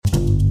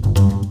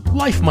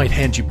Life might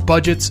hand you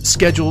budgets,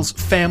 schedules,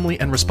 family,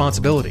 and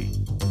responsibility.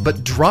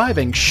 But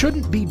driving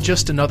shouldn't be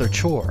just another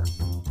chore.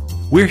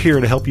 We're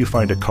here to help you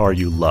find a car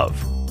you love.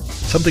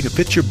 Something that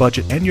fits your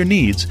budget and your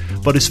needs,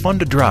 but is fun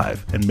to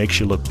drive and makes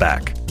you look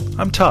back.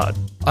 I'm Todd.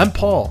 I'm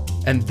Paul,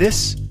 and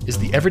this is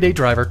the Everyday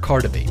Driver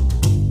Car Debate.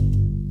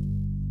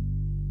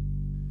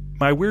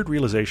 My weird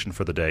realization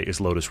for the day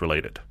is Lotus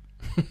related.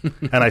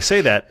 And I say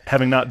that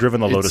having not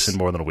driven the Lotus in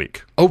more than a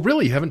week. Oh,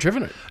 really? You haven't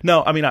driven it?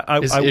 No, I mean,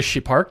 Is she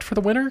parked for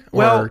the winter?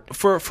 Well,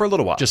 for a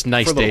little while. Just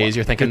nice days,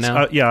 you're thinking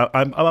now? Yeah,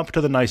 I'm up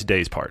to the nice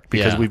days part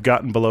because we've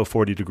gotten below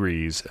 40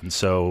 degrees. And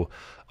so,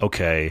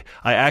 okay,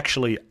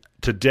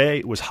 today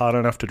it was hot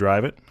enough to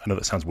drive it. I know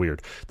that sounds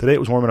weird. Today it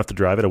was warm enough to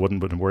drive it. I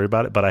wouldn't worry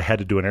about it, but I had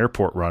to do an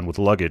airport run with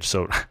luggage,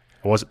 so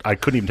I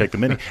couldn't even take the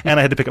Mini, and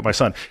I had to pick up my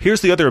son. Here's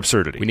the other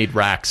absurdity. We need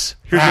racks.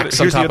 Here's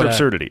the other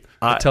absurdity.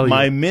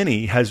 My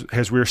Mini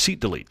has rear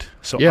seat delete,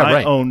 so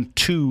I own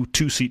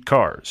two-seat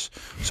cars.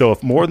 So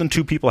if more than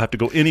two people have to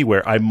go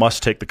anywhere, I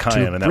must take the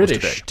Cayenne, and that was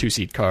today. British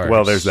two-seat cars.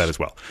 Well, there's that as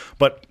well.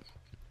 But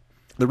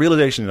the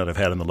realization that I've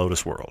had in the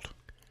Lotus world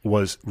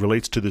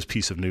relates to this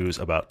piece of news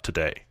about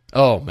today.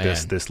 Oh, man.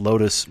 This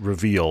Lotus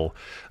reveal,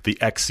 the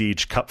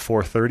Exige Cup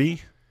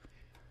 430.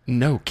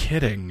 No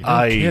kidding.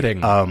 No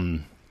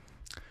kidding.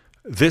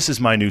 This is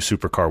my new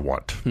supercar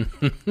want.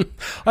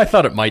 I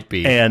thought it might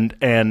be. And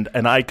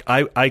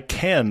I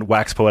can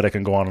wax poetic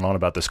and go on and on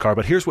about this car,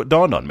 but here's what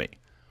dawned on me.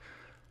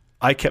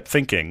 I kept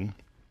thinking,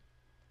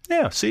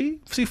 yeah, see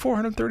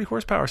 430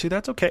 horsepower, see,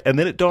 that's okay. And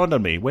then it dawned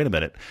on me, wait a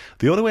minute,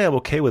 the only way I'm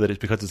okay with it is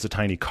because it's a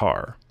tiny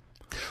car.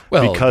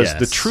 Well, because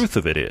the truth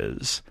of it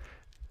is,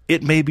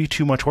 it may be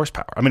too much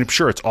horsepower. I mean, I'm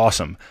sure it's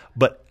awesome,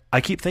 but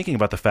I keep thinking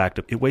about the fact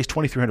that it weighs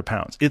 2,300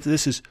 pounds.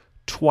 This is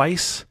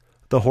twice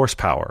the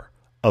horsepower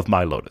of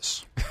my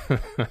Lotus.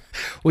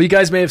 Well, you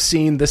guys may have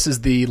seen this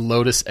is the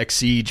Lotus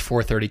Exige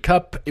 430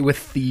 Cup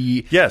with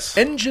the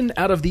engine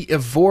out of the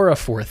Evora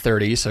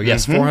 430. So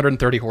yes,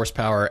 430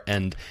 horsepower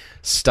and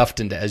stuffed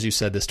into, as you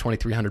said, this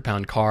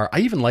 2,300-pound car.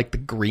 I even like the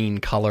green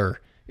color.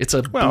 It's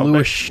a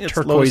bluish,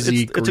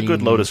 turquoisey green. It's a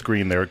good Lotus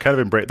green. They're kind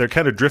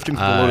of drifting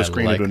from the Lotus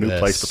green into a new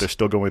place, but they're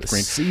still going with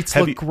green. Seats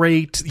look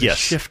great. The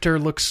shifter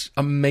looks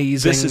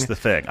amazing. This is the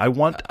thing. I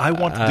want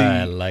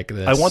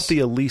the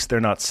Elise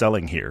they're not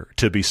selling here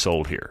to be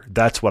sold here.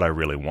 That's what I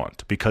really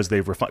want, because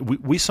they've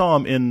refined. We saw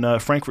them in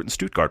Frankfurt and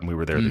Stuttgart when we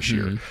were there this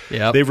year.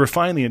 Yep. They've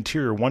refined the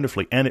interior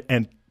wonderfully,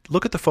 and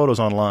look at the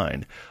photos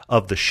online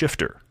of the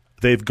shifter.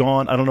 They've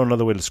gone, I don't know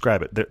another way to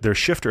describe it, their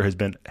shifter has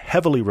been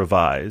heavily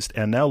revised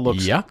and now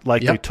looks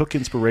like they took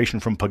inspiration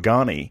from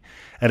Pagani,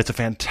 and it's a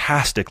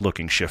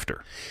fantastic-looking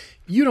shifter.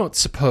 You don't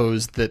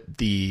suppose that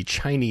the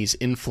Chinese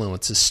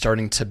influence is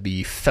starting to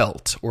be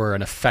felt, or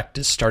an effect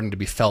is starting to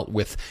be felt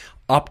with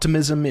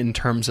optimism in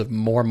terms of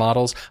more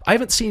models? I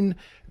haven't seen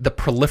the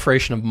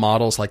proliferation of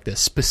models like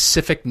this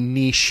specific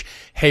niche,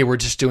 hey, we're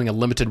just doing a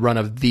limited run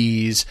of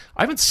these.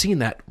 I haven't seen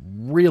that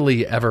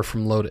really ever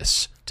from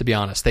Lotus, to be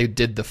honest. They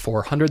did the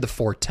 400, the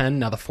 410,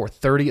 now the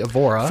 430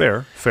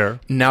 Evora. Fair.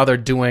 Now they're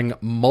doing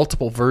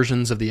multiple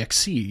versions of the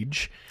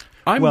Exige.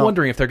 I'm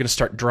wondering if they're going to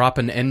start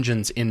dropping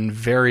engines in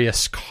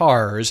various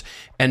cars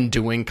and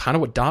doing kind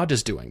of what Dodge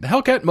is doing. The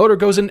Hellcat motor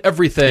goes in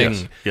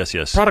everything.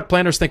 Yes. Product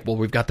planners think, well,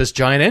 we've got this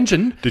giant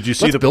engine.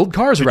 Let's build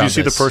cars around this.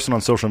 Did you see the person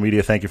on social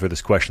media, thank you for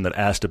this question, that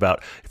asked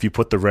about if you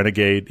put the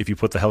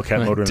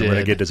Hellcat motor in the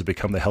Renegade, does it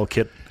become the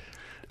Hellkit?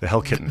 The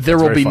Hellkitten. There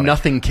will be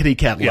nothing kitty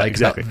cat-like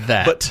about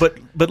that.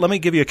 But let me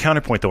give you a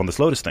counterpoint, though, on this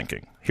Lotus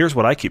thinking. Here's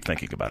what I keep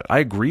thinking about it. I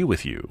agree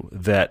with you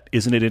that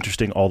isn't it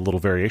interesting all the little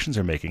variations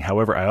they're making.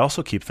 However, I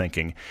also keep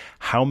thinking,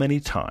 how many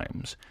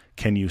times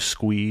can you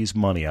squeeze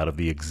money out of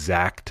the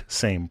exact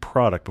same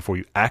product before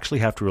you actually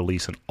have to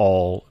release an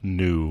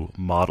all-new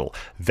model?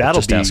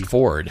 Ask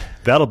Ford.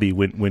 That'll be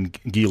when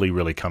Geely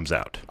really comes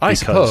out. I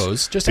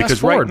suppose. Just ask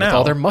Ford with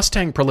all their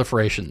Mustang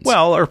proliferations.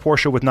 Well, or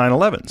Porsche with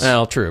 911s.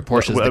 Well, true.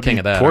 Porsche's the king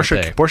of that.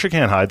 Porsche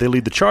can't hide. They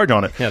lead the charge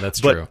on it. Yeah, that's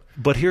true.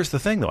 But here's the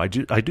thing, though. I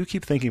do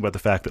keep thinking about the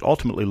fact that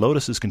ultimately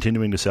Lotus is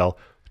continuing to sell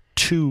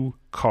two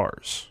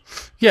cars.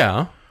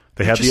 Yeah.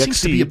 They have the Exige,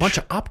 seems to be a bunch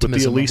of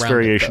optimism with the Elise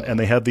variation, and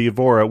they have the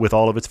Evora with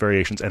all of its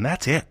variations, and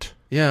that's it.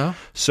 Yeah.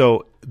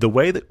 So the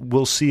way that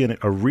we'll see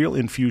a real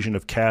infusion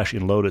of cash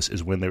in Lotus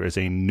is when there is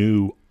a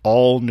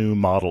all-new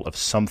model of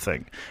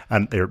something.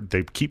 And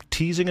they keep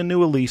teasing a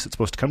new Elise that's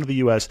supposed to come to the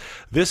U.S.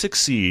 This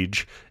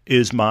Exige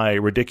is my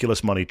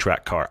ridiculous money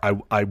track car. I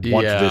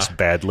want this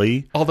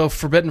badly. Although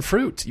forbidden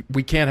fruit,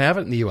 we can't have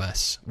it in the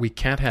U.S. We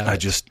can't have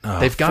it.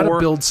 They've got to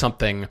build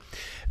something.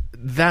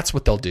 That's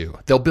what they'll do.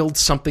 They'll build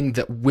something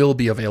that will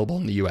be available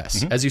in the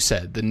U.S. As you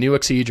said, the new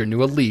Exige or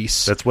new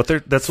Elise. That's what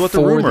the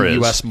rumor is. For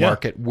the U.S.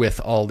 market with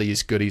all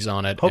these goodies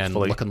on it. Hopefully.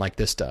 And looking like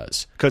this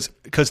does.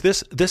 Because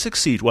this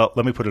Exige, well,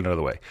 let me put it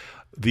another way.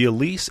 The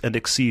Elise and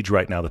Exige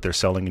right now that they're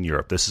selling in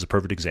Europe, this is a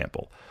perfect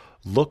example,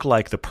 look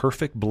like the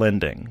perfect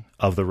blending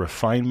of the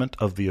refinement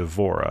of the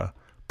Evora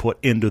put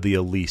into the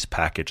Elise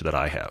package that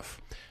I have.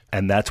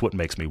 And that's what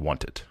makes me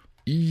want it.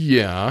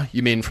 Yeah,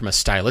 you mean from a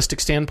stylistic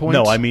standpoint?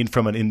 No, I mean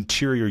from an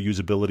interior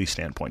usability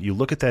standpoint. You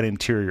look at that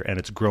interior, and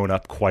it's grown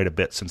up quite a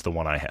bit since the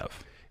one I have.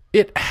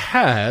 It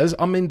has.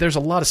 I mean, there's a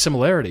lot of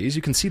similarities.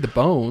 You can see the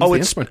bones. The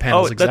instrument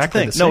panel is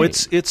exactly the same. No,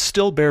 it's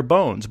still bare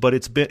bones, but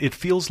it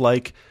feels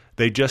like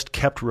they just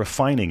kept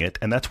refining it,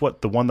 and that's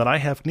what the one that I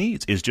have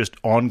needs, is just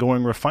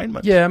ongoing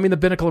refinement. Yeah, I mean, the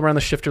binnacle around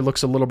the shifter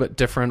looks a little bit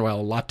different. Well,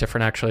 a lot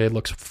different, actually. It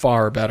looks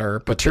far better.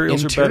 But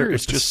materials the are better.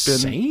 It's just the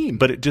same.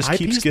 But it just IP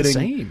keeps is getting the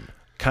same.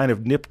 kind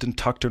of nipped and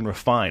tucked and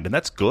refined, and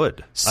that's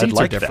good. Seats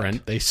like are different.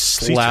 That. They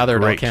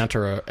slathered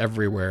Alcantara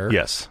everywhere.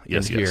 Yes.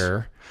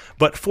 Here.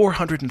 But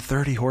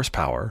 430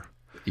 horsepower.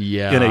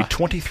 Yeah. In a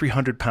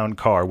 2,300-pound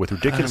car with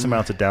ridiculous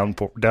amounts of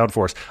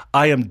downforce.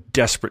 I am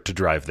desperate to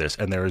drive this,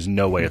 and there is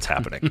no way it's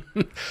happening.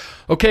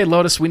 Okay,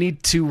 Lotus, we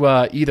need to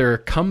either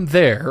come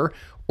there,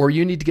 or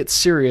you need to get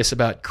serious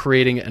about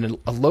creating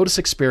a Lotus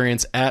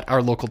experience at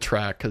our local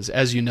track, because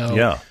as you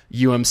know,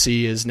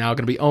 UMC is now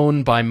going to be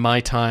owned by My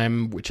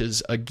Time, which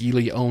is a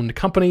Geely-owned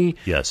company.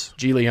 Yes.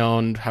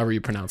 Geely-owned, however you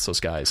pronounce those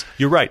guys.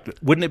 You're right.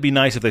 Wouldn't it be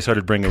nice if they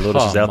started bringing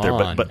Lotuses out there?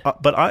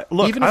 But I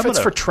look, even if it's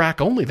for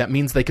track only, that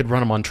means they could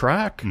run them on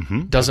track.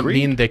 Mm-hmm. Doesn't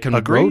mean they can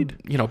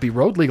be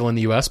road legal in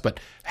the U.S., but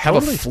have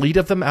a fleet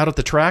of them out at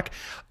the track.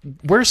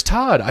 Where's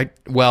Todd?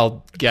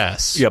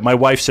 Guess. Yeah, my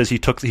wife says he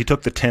took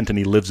the tent and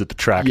he lives at the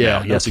track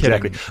now. Yes,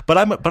 exactly. But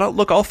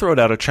I'll throw it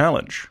out a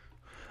challenge.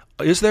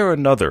 Is there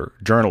another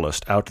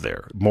journalist out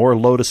there more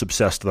Lotus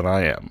obsessed than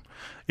I am?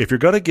 If you're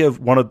going to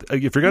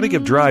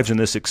give drives in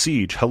this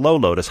Exige, hello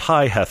Lotus,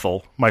 hi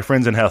Hethel, my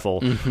friends in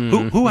Hethel,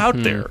 who out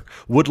there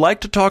would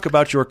like to talk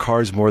about your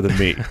cars more than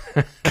me?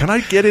 Can I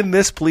get in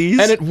this, please?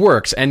 And it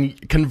works.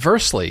 And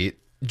conversely,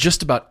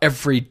 just about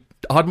every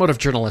automotive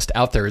journalist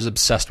out there is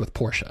obsessed with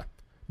Porsche.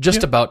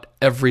 Just about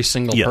every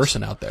single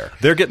person out there.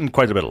 They're getting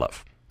quite a bit of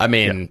love. I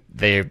mean,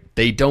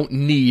 they don't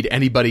need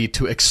anybody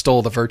to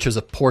extol the virtues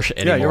of Porsche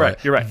anymore. Yeah,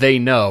 you're right. They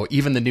know.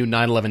 Even the new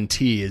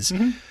 911T is,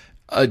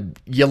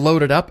 you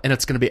load it up, and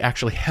it's going to be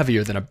actually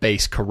heavier than a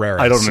base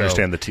Carrera. I don't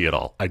understand the T at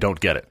all. I don't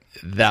get it.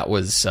 That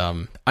was,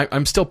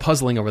 I'm still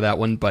puzzling over that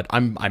one, but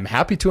I'm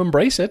happy to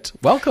embrace it.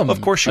 Welcome.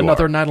 Of course you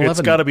another are. 911.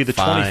 It's got to be the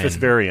 25th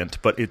variant,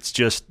 but it's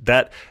just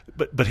that.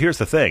 But here's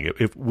the thing: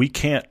 if we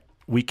can't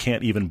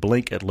even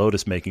blink at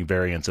Lotus making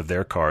variants of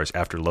their cars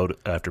after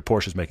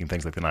Porsche's making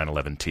things like the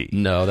 911T.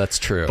 No, that's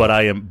true. But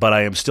I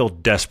am still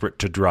desperate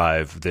to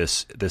drive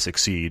this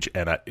Exige,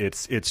 and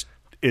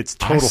it's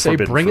total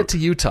forbidden fruit. Bring it to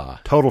Utah.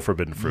 Total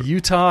forbidden fruit.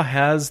 Utah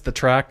has the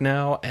track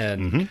now,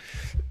 and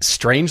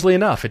strangely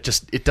enough, it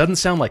doesn't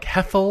sound like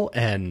Hethel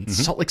and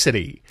Salt Lake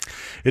City.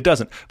 It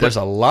doesn't. There's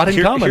a lot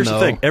in common, here's though.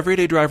 The thing.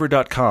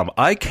 EverydayDriver.com.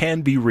 I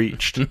can be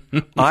reached.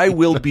 I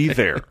will be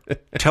there.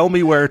 Tell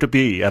me where to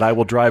be, and I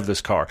will drive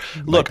this car.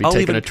 Look, I'll be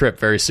taking a trip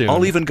very soon.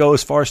 I'll even go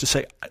as far as to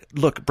say,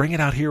 look, bring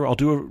it out here. I'll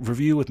do a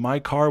review with my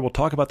car. We'll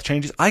talk about the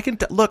changes. I can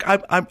look.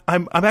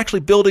 I'm actually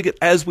building it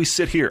as we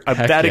sit here. I'm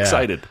that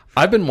excited.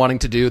 I've been wanting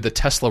to do the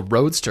Tesla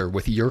Roadster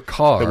with your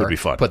car. That would be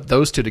fun. Put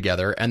those two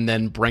together and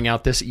then bring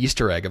out this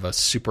Easter egg of a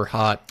super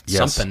hot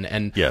something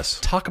and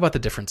talk about the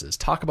differences,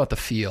 talk about the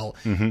feel.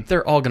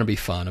 They're all going to be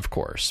fun, of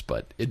course,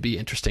 but it'd be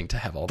interesting to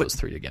have all those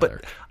three together.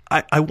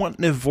 But I want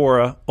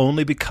Navora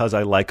only because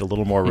I like a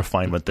little more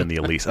refinement than the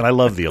Elise, and I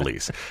love the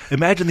Elise.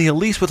 Imagine the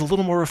Elise with a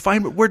little more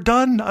refinement. We're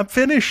done. I'm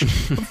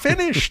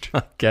finished.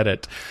 Get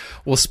it.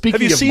 Well, speaking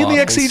of have you seen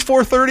models, the Exige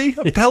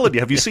 430? I'm telling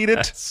you, have you seen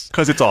it?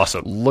 Because it's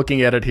awesome.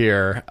 Looking at it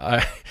here.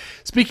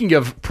 Speaking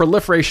of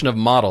proliferation of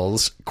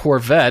models,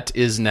 Corvette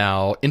is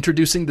now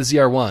introducing the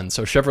ZR1.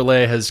 So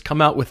Chevrolet has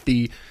come out with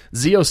the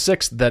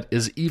Z06 that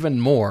is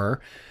even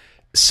more.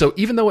 So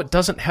even though it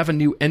doesn't have a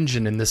new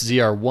engine in this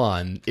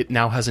ZR1, it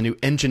now has a new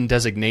engine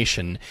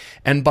designation.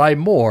 And by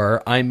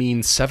more, I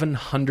mean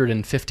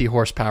 750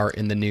 horsepower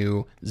in the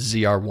new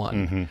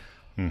ZR1.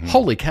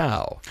 Holy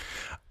cow.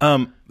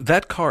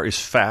 That car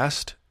is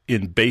fast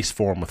in base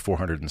form with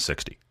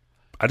 460.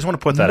 I just want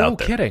to put that out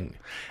there. No kidding.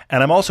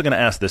 And I'm also going to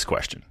ask this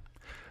question.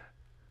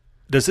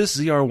 Does this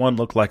ZR1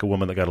 look like a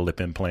woman that got a lip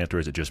implant, or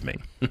is it just me?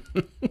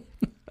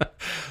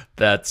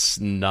 That's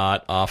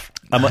not off.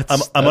 I'm going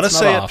to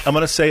say it. I'm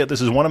going to say it.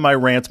 This is one of my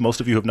rants. Most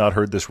of you have not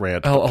heard this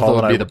rant. Although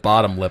it would be the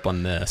bottom lip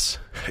on this.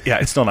 Yeah,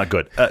 it's still not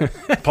good.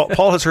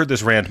 Paul has heard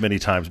this rant many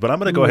times, but I'm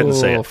going to go ahead and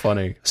say it.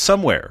 Funny.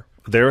 Somewhere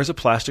there is a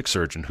plastic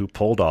surgeon who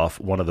pulled off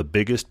one of the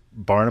biggest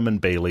Barnum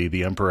and Bailey,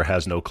 the Emperor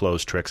Has No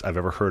Clothes tricks I've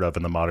ever heard of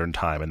in the modern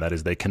time, and that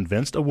is they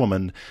convinced a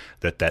woman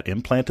that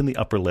implant in the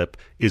upper lip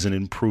is an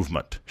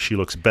improvement. She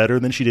looks better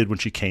than she did when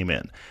she came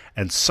in.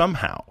 And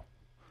somehow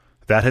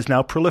that has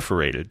now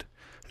proliferated.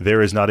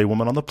 There is not a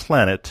woman on the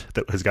planet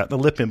that has gotten a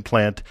lip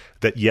implant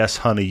that, yes,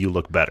 honey, you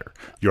look better.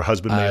 Your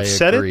husband may have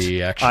said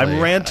it. Actually,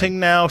 I'm ranting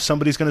now.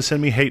 Somebody's going to send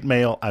me hate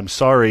mail. I'm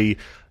sorry.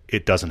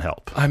 It doesn't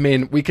help. I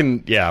mean, we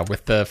can,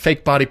 with the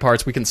fake body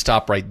parts, we can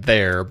stop right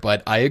there.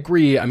 But I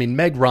agree. I mean,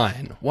 Meg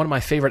Ryan, one of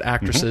my favorite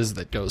actresses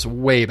that goes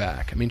way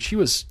back. I mean, she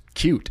was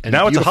cute and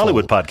now beautiful. It's a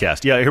Hollywood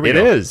podcast. Yeah, here we go.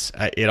 It is.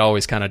 It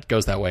always kind of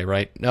goes that way,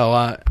 right? No,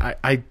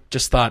 I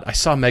just thought, I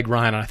saw Meg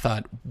Ryan and I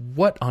thought,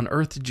 what on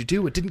earth did you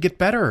do? It didn't get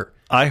better.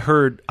 I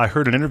heard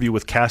an interview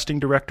with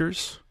casting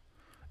directors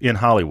in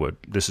Hollywood.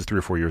 This is 3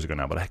 or 4 years ago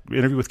now, but I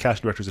interviewed with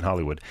casting directors in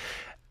Hollywood.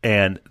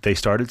 And they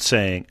started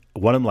saying,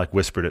 one of them like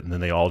whispered it, and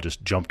then they all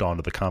just jumped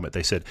onto the comment.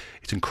 They said,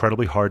 it's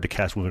incredibly hard to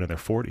cast women in their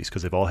 40s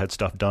because they've all had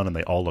stuff done and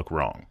they all look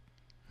wrong.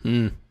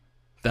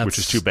 That's which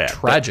is too bad.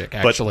 Tragic,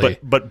 actually.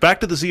 But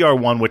back to the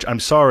ZR1, which I'm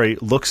sorry,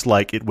 looks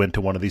like it went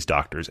to one of these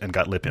doctors and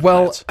got lip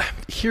implants. Well,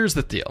 here's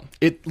the deal.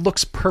 It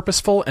looks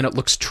purposeful and it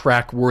looks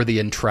track worthy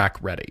and track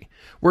ready.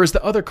 Whereas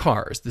the other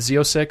cars, the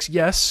Z06,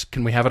 yes,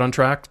 can we have it on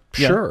track?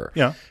 Sure.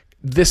 Yeah.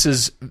 This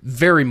is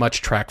very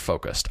much track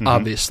focused,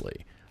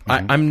 obviously.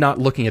 I'm not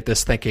looking at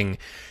this thinking,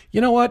 you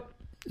know what?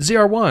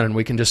 ZR1,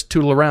 we can just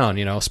tootle around,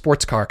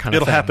 sports car kind of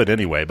thing. It'll happen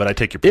anyway, but I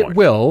take your point. It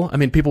will. I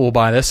mean, people will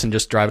buy this and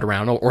just drive it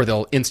around, or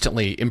they'll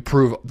instantly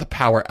improve the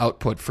power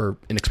output for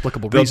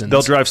inexplicable reasons.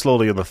 They'll drive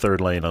slowly in the third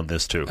lane on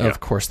this, too.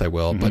 Of course they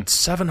will, but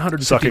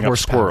 750 Sucking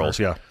horsepower. up squirrels,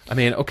 yeah. I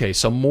mean, okay,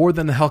 so more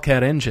than the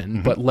Hellcat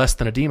engine, but less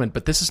than a Demon.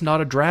 But this is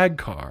not a drag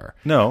car.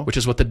 No. Which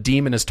is what the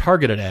Demon is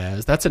targeted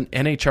as. That's an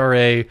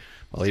NHRA,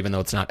 well, even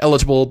though it's not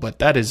eligible, but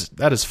that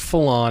is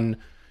full-on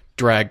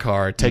drag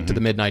car. Take to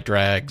the midnight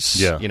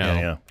drags.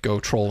 Go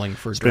trolling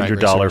for Spend drag your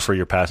racers. dollar for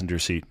your passenger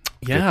seat.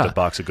 Yeah. Get the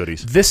box of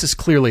goodies. This is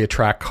clearly a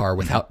track car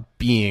without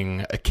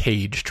being a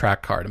cage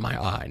track car to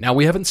my eye. Now,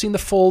 we haven't seen the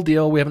full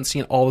deal. We haven't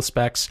seen all the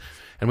specs,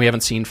 and we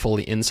haven't seen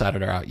fully inside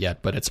it or out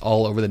yet, but it's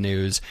all over the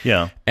news.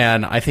 Yeah.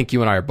 And I think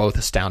you and I are both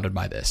astounded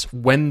by this.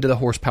 When do the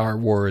horsepower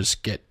wars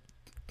get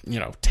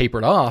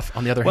tapered off?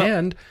 On the other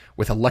hand,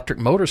 with electric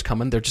motors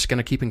coming, they're just going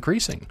to keep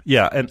increasing.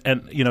 Yeah,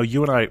 and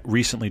you and I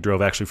recently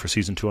drove actually for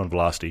Season 2 on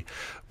Velocity,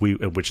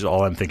 which is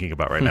all I'm thinking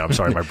about right now. I'm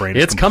sorry, my brain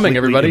is It's coming,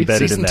 everybody.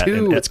 embedded Season in that.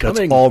 2, it's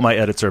coming. That's all my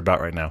edits are about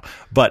right now.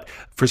 But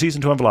for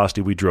Season 2 on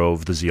Velocity, we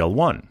drove the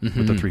ZL1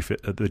 with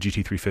the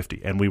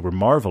GT350, and we were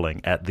marveling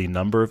at the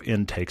number of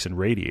intakes and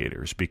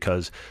radiators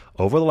because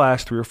over the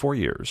last 3 or 4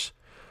 years,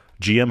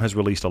 GM has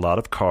released a lot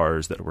of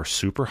cars that were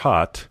super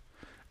hot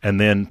and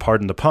then,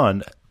 pardon the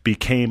pun,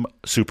 became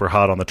super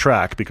hot on the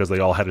track because they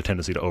all had a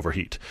tendency to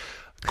overheat.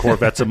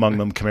 Corvettes among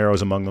them,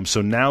 Camaros among them.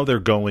 So now they're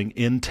going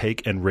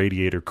intake and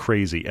radiator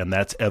crazy, and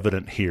that's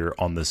evident here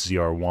on this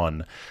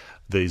ZR1.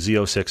 The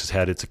Z06 has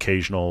had its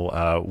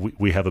occasional,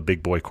 we have a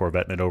big boy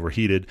Corvette and it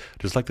overheated,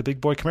 just like the big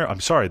boy Camaro.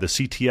 I'm sorry, the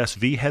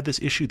CTS-V had this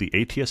issue, the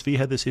ATS-V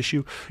had this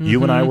issue.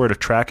 You and I were at a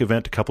track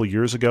event a couple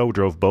years ago,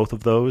 drove both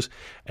of those,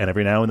 and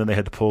every now and then they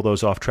had to pull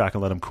those off track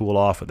and let them cool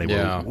off, and they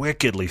were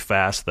wickedly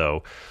fast,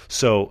 though.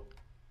 So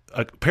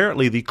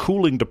apparently the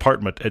cooling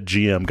department at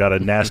GM got a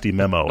nasty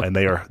memo, and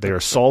they are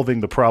solving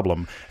the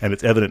problem, and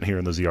it's evident here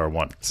in the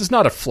ZR1. This is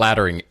not a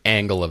flattering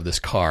angle of this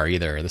car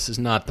either. This is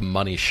not the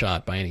money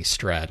shot by any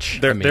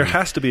stretch. There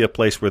has to be a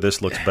place where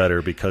this looks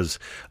better because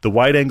the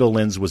wide-angle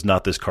lens was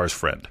not this car's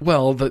friend.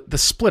 Well, the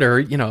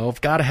splitter,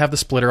 got to have the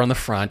splitter on the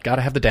front, got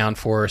to have the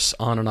downforce,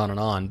 on and on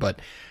and on. But,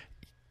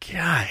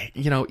 God,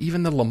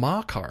 even the Le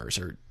Mans cars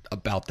are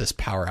about this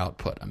power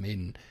output. I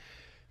mean,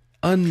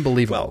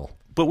 unbelievable. Well,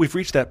 but we've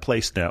reached that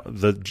place now.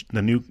 The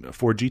new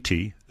Ford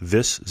GT,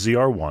 this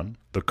ZR1,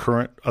 the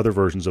current other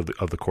versions of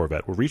the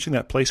Corvette, we're reaching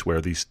that place where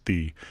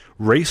the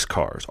race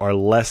cars are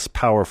less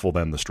powerful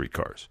than the street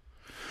cars.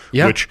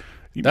 Yeah,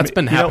 that's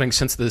been happening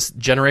since this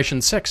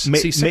Generation 6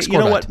 C6 Corvette. You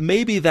know what?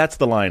 Maybe that's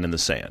the line in the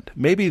sand.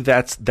 Maybe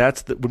that's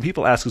when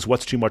people ask us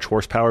what's too much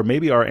horsepower,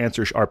 maybe our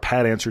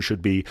pat answer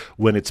should be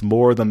when it's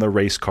more than the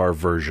race car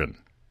version.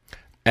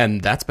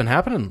 And that's been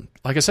happening,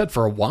 like I said,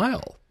 for a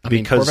while. I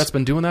mean, Corvette's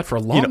been doing that for a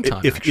long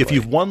time. If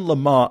you've won Le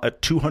Mans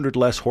at 200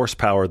 less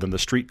horsepower than the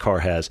street car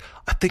has,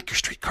 I think your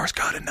street car's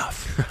got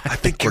enough. I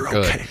think you're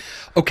okay.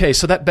 Okay,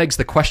 so that begs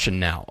the question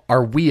now.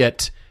 Are we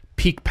at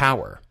peak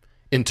power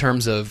in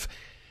terms of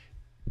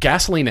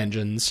gasoline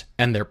engines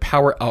and their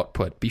power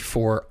output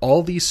before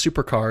all these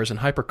supercars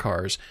and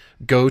hypercars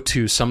go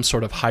to some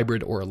sort of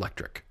hybrid or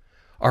electric?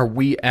 Are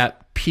we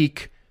at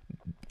peak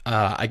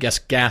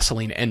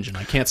gasoline engine?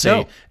 I can't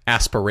say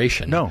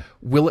aspiration. No.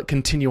 Will it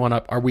continue on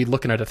up? Are we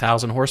looking at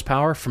 1,000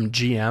 horsepower from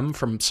GM,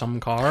 from some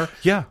car?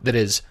 Yeah. That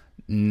is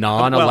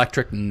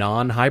non-electric,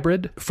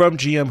 non-hybrid? From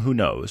GM, who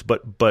knows?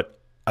 But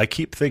I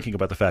keep thinking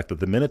about the fact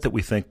that the minute that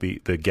we think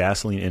the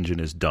gasoline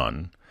engine is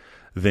done,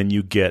 then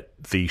you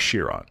get the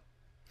Chiron.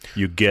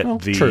 You get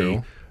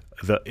the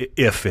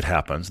if it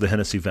happens, the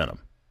Hennessy Venom.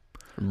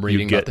 I'm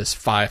reading about this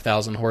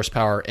 5,000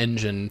 horsepower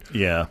engine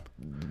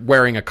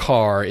wearing a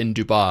car in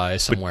Dubai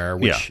somewhere,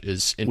 which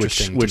is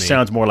interesting to me. Which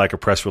sounds more like a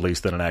press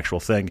release than an actual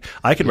thing.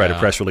 I could write a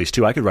press release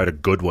too. I could write a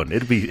good one.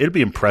 It'd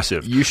be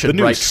impressive. You should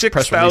write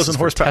 6,000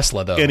 horsepower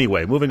Tesla, though.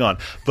 Anyway, moving on.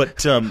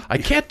 But I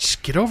can't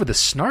just get over the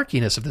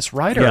snarkiness of this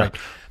writer.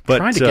 I'm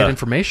trying to get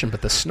information,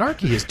 but the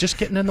snarky is just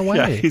getting in the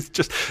way.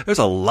 Yeah, there's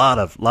a lot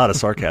of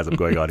sarcasm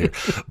going on here.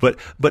 But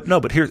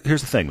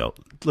here's the thing though.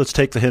 Let's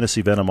take the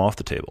Hennessy Venom off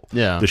the table.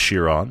 Yeah. The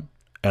Chiron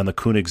and the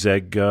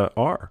Koenigsegg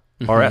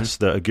RS,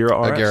 the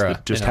Agera RS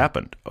that just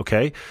happened.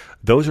 Okay,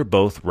 those are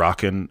both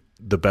rocking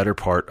the better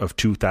part of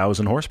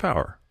 2,000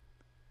 horsepower.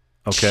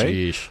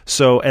 Okay, Sheesh.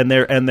 So and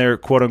they're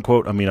quote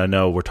unquote. I mean, I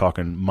know we're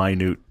talking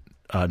minute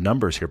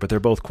numbers here, but they're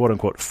both quote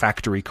unquote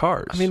factory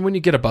cars. I mean, when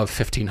you get above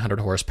 1,500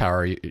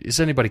 horsepower, is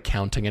anybody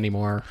counting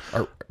anymore?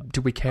 Or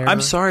do we care?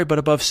 I'm sorry, but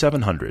above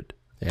 700,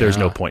 there's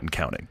no point in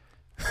counting.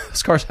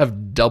 Those cars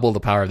have double the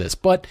power of this.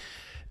 But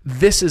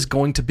this is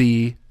going to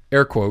be,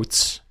 air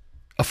quotes,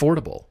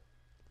 affordable.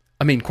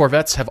 I mean,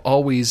 Corvettes have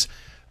always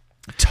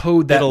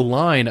towed that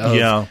line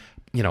of,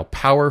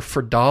 power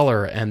for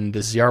dollar, and the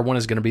ZR1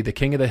 is going to be the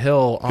king of the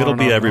hill. It'll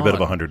be every bit of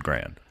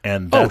 $100,000.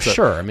 And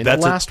sure. I mean, the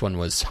last one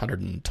was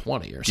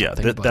 120 or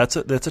something. Yeah, that's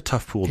a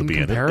tough pool to be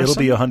in. It'll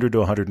be 100 to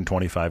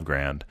 125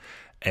 grand.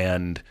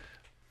 And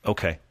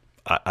okay,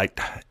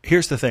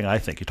 here's the thing. I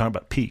think you're talking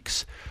about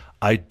peaks.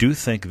 I do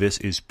think this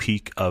is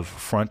peak of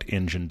front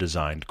engine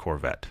designed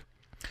Corvette.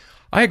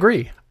 I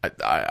agree.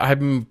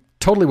 I'm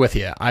totally with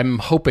you. I'm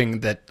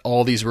hoping that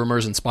all these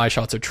rumors and spy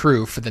shots are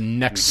true for the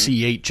next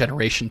C8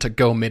 generation to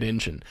go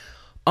mid-engine.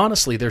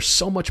 Honestly, there's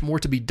so much more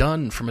to be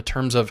done from a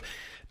terms of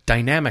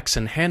dynamics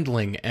and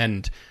handling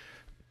and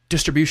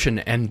distribution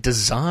and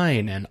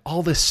design and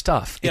all this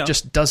stuff. It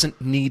just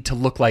doesn't need to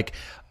look like,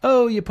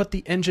 oh, you put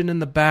the engine in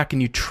the back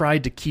and you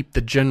tried to keep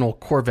the general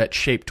Corvette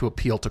shape to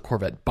appeal to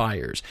Corvette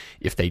buyers.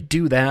 If they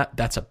do that,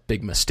 that's a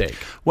big mistake.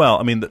 Well,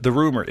 I mean, the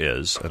rumor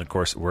is, and of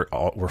course we're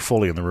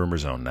fully in the rumor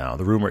zone now,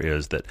 the rumor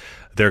is that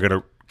they're going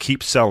to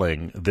keep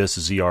selling this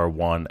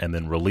ZR1 and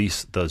then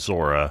release the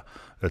Zora.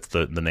 That's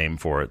the name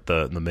for it,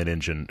 the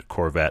mid-engine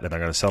Corvette, and they're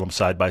going to sell them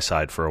side by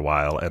side for a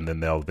while, and then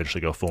they'll eventually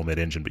go full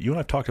mid-engine. But you and I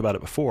have talked about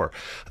it before.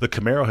 The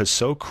Camaro has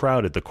so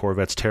crowded the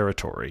Corvette's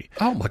territory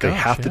that they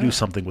have to do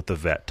something with the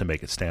Vette to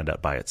make it stand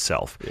out by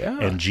itself. Yeah.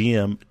 And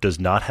GM does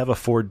not have a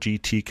Ford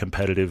GT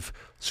competitive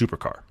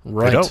supercar.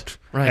 Right. They don't.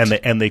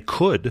 Right. And they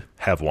could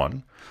have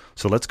one.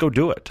 So let's go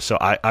do it. So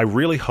I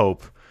really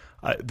hope.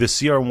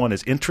 This CR1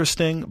 is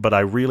interesting, but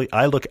I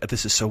look at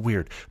this is so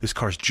weird. This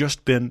car's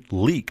just been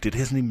leaked. It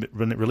hasn't even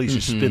been released.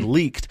 It's just been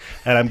leaked,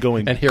 and I'm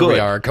going. And here we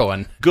are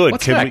going. Good.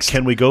 What's next?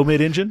 Can we go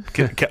mid-engine?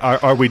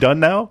 Are we done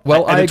now?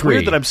 Well, and I it's agree.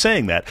 weird that I'm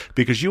saying that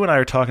because you and I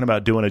are talking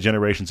about doing a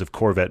Generations of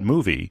Corvette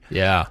movie.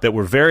 Yeah. That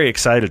we're very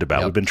excited about.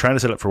 Yep. We've been trying to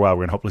set it up for a while. We're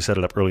going to hopefully set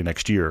it up early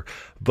next year.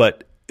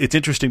 But it's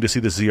interesting to see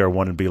the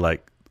ZR1 and be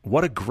like,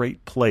 what a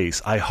great place.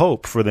 I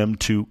hope for them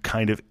to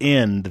kind of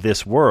end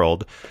this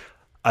world.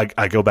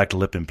 I go back to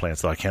lip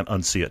implants, though. I can't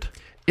unsee it.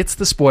 It's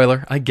the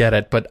spoiler. I get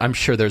it, but I'm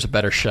sure there's a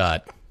better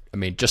shot. I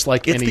mean, just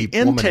like it's any the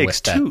intakes woman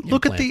with that too.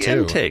 Look at the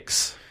too.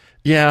 intakes.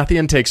 Yeah, the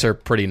intakes are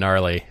pretty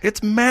gnarly.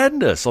 It's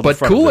madness. But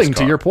cooling,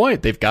 to your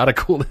point, they've got to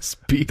cool this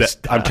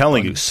beast down. I'm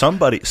telling you,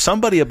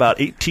 somebody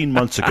about 18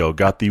 months ago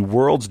got the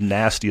world's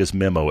nastiest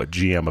memo at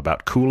GM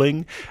about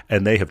cooling,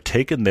 and they have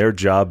taken their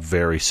job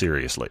very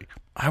seriously.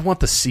 I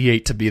want the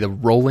C8 to be the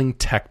rolling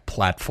tech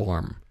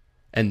platform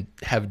and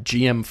have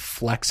GM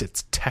flex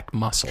its tech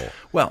muscle.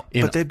 Well,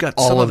 but they've got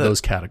all of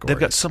those categories. They've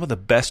got some of the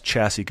best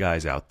chassis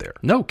guys out there.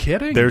 No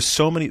kidding. There's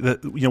so many.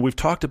 We've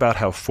talked about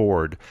how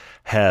Ford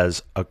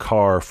has a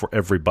car for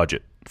every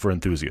budget for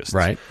enthusiasts.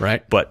 Right.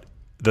 But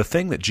the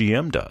thing that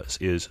GM does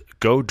is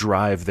go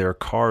drive their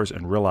cars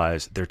and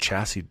realize their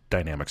chassis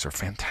dynamics are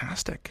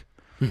fantastic.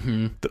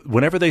 Mm-hmm.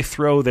 Whenever they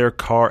throw their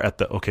car at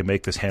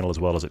make this handle as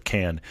well as it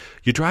can,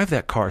 you drive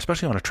that car,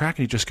 especially on a track,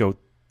 and you just go,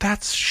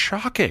 that's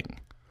shocking.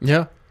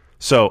 Yeah.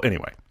 So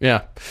anyway.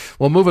 Yeah.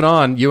 Well, moving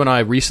on, you and I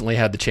recently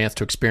had the chance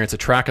to experience a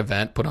track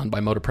event put on by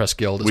Motor Press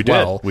Guild as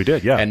well. We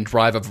did, yeah. And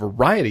drive a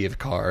variety of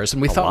cars.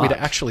 And we thought we'd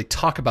actually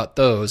talk about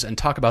those and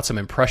talk about some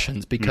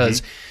impressions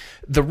because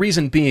the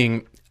reason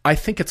being, I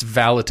think it's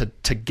valid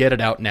to get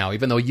it out now,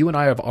 even though you and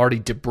I have already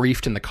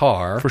debriefed in the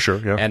car. For sure,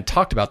 yeah. And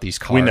talked about these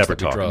cars. We never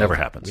talk. Drove. Never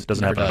happens. It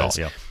doesn't happen at all.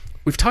 Yeah.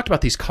 We've talked about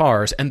these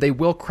cars, and they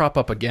will crop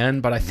up again,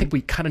 but I think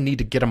we kind of need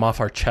to get them off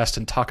our chest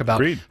and talk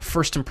about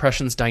first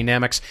impressions,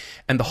 dynamics,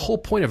 and the whole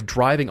point of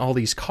driving all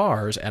these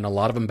cars, and a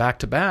lot of them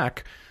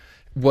back-to-back,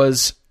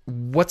 was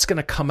what's going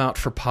to come out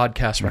for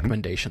podcast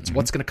recommendations.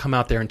 What's going to come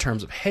out there in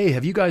terms of, hey,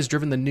 have you guys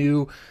driven the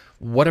new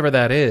whatever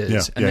that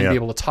is? And then be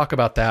able to talk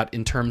about that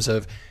in terms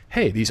of,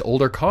 hey, these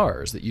older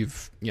cars that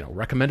you've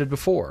recommended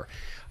before.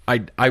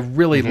 I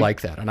really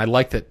like that, and I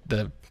like that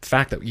the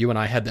fact that you and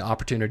I had the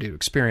opportunity to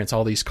experience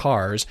all these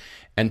cars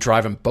and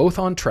drive them both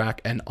on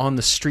track and on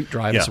the street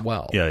drive as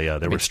well.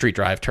 Yeah. Street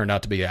drive turned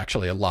out to be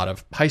actually a lot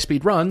of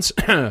high-speed runs,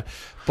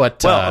 but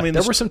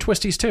there were some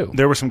twisties too.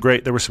 There were some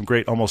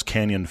great almost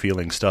canyon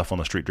feeling stuff on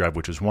the street drive,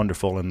 which was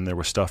wonderful, and there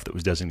was stuff that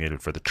was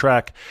designated for the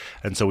track,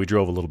 and so we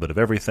drove a little bit of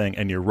everything.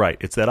 And you're right,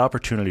 it's that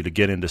opportunity to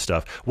get into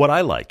stuff. What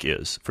I like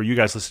is, for you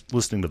guys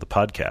listening to the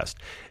podcast,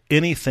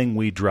 anything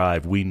we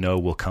drive, we know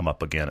will come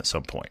up again at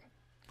some point.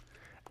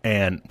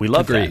 And we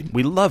love that.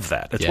 We love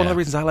that. It's one of the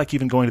reasons I like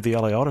even going to the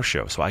LA Auto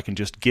Show, so I can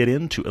just get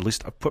into, at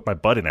least I've put my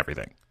butt in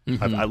everything.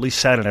 I've at least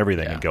sat in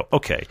everything and go,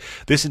 okay,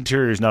 this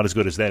interior is not as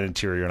good as that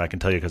interior, and I can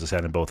tell you because I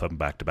sat in both of them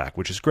back to back,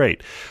 which is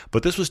great.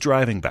 But this was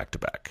driving back to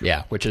back.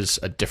 Yeah, which is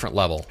a different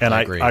level. And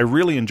I agree. I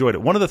really enjoyed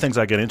it. One of the things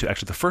I get into,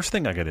 actually the first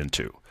thing I got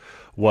into,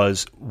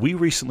 was we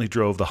recently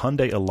drove the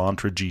Hyundai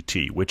Elantra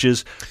GT, which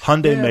is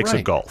Hyundai makes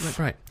a Golf.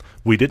 Right.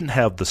 We didn't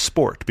have the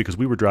Sport because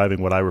we were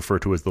driving what I refer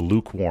to as the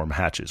lukewarm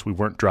hatches. We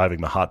weren't driving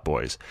the hot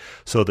boys.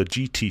 So the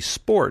GT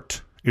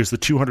Sport is the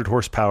 200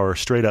 horsepower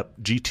straight-up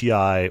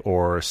GTI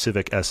or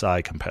Civic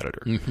Si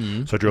competitor.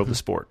 So I drove the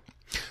Sport.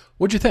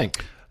 What'd you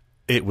think?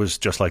 It was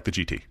just like the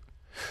GT.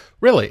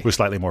 Really? with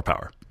slightly more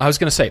power. I was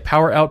going to say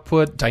power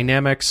output,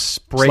 dynamics,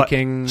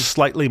 braking.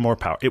 Slightly more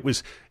power. It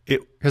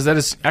Because that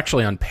is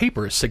actually on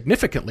paper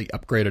significantly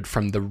upgraded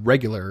from the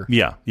regular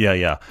Yeah.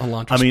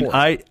 Elantra I mean,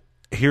 Sport.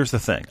 here's the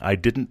thing. I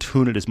didn't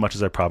tune it as much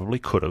as I probably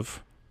could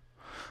have,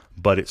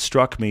 but it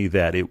struck me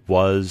that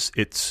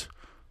it's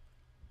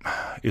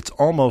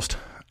almost,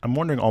 I'm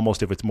wondering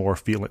almost if it's more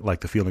feeling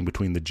like the feeling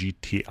between the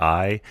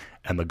GTI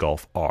and the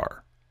Golf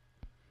R.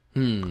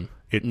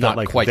 It Not felt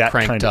like quite that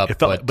cranked kind of,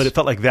 up, but it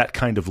felt like that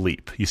kind of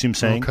leap. You see what I'm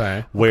saying?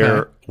 Okay.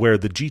 Where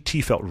the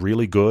GT felt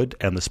really good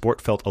and the Sport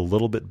felt a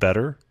little bit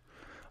better,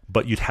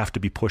 but you'd have to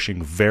be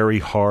pushing very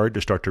hard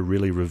to start to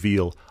really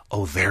reveal,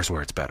 oh, there's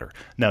where it's better.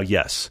 Now,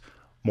 yes,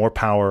 more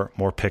power,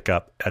 more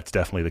pickup, that's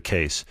definitely the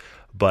case.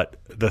 But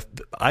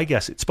I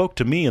guess it spoke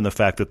to me in the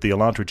fact that the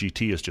Elantra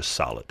GT is just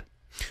solid.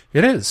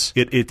 It is.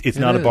 It's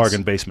not a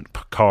bargain basement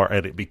car,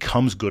 and it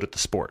becomes good at the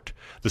Sport.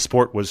 The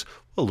Sport was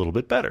a little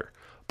bit better.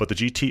 But the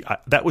GT,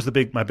 that was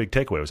my big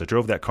takeaway, was I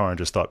drove that car and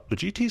just thought, the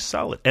GT's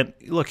solid. And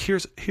look,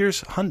 here's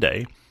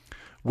Hyundai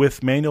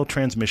with manual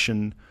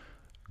transmission,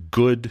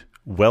 good,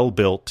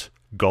 well-built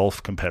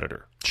Golf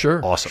competitor. Sure.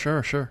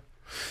 Awesome. Sure.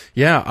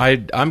 Yeah,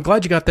 I'm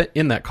glad you got that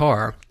in that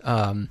car.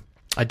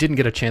 I didn't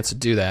get a chance to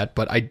do that,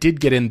 but I did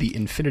get in the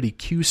Infiniti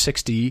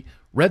Q60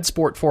 Red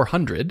Sport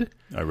 400.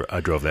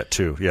 I drove that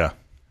too, yeah.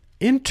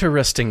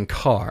 Interesting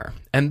car.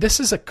 And this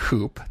is a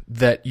coupe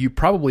that you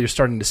probably are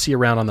starting to see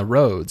around on the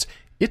roads.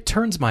 It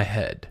turns my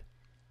head.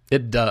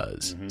 It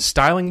does. Mm-hmm.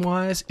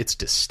 Styling-wise, it's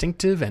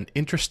distinctive and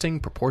interesting.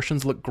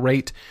 Proportions look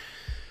great.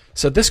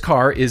 So this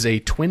car is a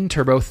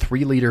twin-turbo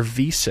 3-liter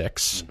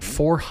V6,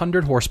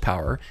 400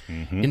 horsepower.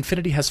 Mm-hmm.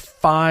 Infiniti has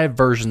 5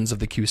 versions of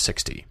the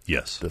Q60.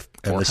 Yes. The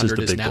 400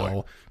 is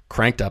now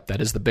cranked up. That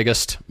is the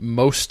biggest,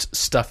 most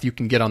stuff you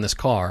can get on this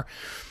car.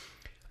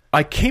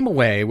 I came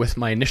away with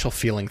my initial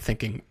feeling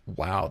thinking,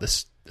 wow,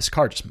 this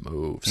car just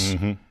moves.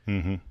 Mm-hmm.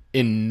 Mm-hmm.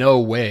 In no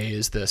way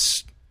is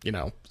this,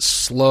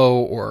 slow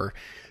or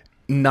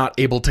not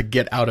able to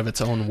get out of its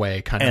own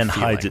way kind of feeling. And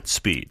hides its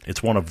speed.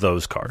 It's one of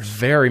those cars.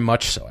 Very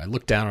much so. I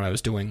looked down and I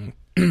was doing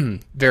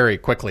very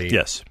quickly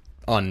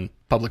on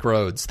public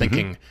roads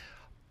thinking,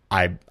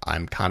 I'm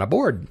kind of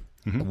bored.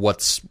 Mm-hmm.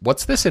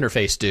 What's this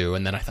interface do?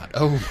 And then I thought,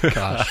 oh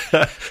gosh,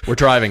 we're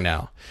driving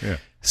now. Yeah.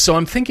 So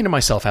I'm thinking to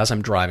myself as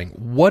I'm driving,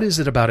 what is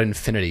it about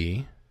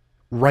Infiniti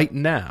right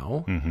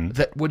now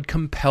that would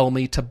compel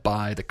me to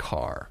buy the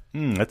car?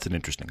 That's an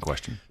interesting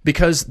question.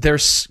 Because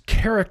there's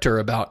character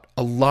about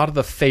a lot of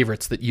the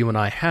favorites that you and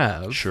I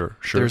have. Sure.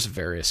 There's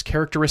various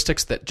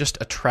characteristics that just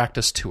attract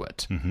us to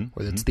it,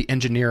 whether it's the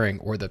engineering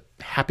or the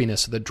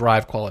happiness or the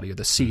drive quality or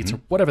the seats or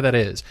whatever that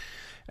is.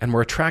 And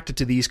we're attracted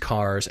to these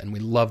cars and we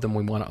love them,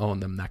 we want to own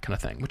them, that kind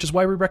of thing, which is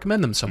why we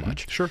recommend them so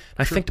much. Sure. And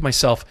I think to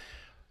myself,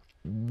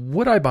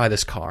 would I buy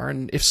this car?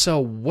 And if so,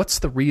 what's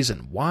the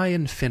reason? Why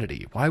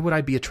Infiniti? Why would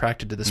I be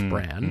attracted to this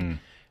brand?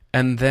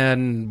 And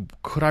then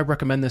could I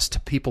recommend this to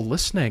people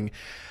listening?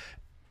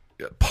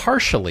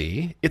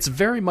 Partially, it's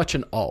very much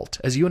an alt.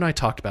 As you and I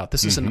talked about,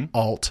 this is an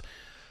alt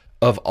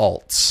of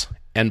alts.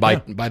 And by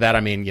that, I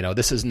mean,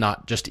 this is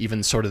not just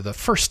even sort of the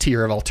first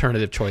tier of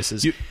alternative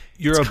choices.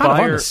 You're it's a kind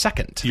buyer, of on the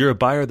second. You're a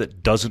buyer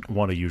that doesn't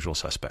want a usual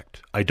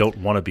suspect. I don't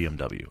want a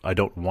BMW. I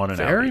don't want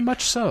an Audi. Very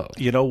much so.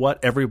 You know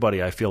what?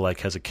 Everybody I feel like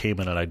has a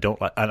Cayman, and I don't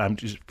like.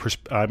 And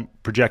I'm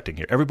projecting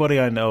here. Everybody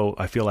I know,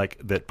 I feel like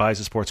that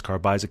buys a sports car,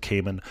 buys a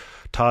Cayman.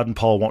 Todd and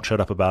Paul won't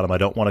shut up about them. I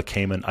don't want a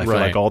Cayman. I feel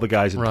like all the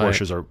guys in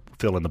Porsches are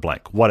fill in the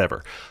blank.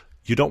 Whatever.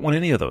 You don't want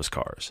any of those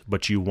cars,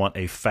 but you want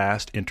a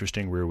fast,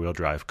 interesting rear-wheel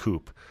drive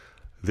coupe.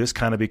 This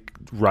kind of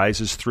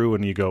rises through,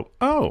 and you go,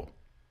 oh,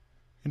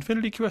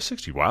 Infiniti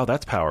QS60. Wow,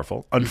 that's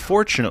powerful.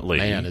 Unfortunately,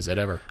 man, is it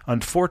ever?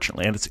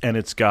 Unfortunately, and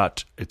it's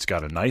got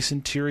a nice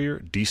interior,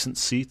 decent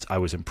seats. I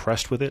was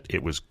impressed with it.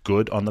 It was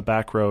good on the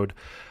back road.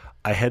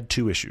 I had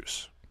 2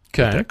 issues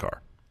with that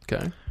car.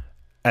 Okay.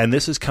 And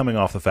this is coming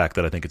off the fact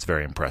that I think it's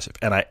very impressive,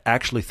 and I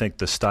actually think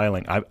the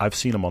styling. I've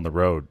seen them on the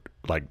road,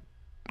 like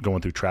going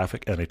through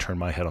traffic, and they turn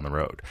my head on the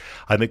road.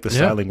 I think the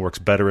styling works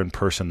better in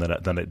person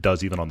than it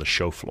does even on the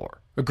show floor.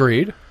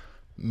 Agreed.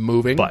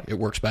 Moving, but it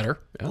works better.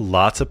 Yeah.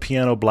 Lots of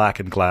piano black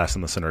and glass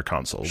in the center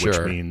console, which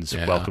means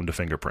welcome to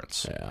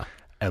fingerprints. Yeah.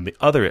 And the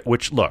other,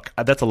 which, look,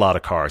 that's a lot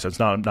of cars. It's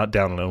not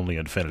down on only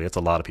Infiniti. It's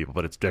a lot of people,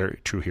 but it's very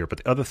true here. But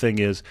the other thing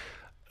is,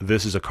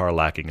 this is a car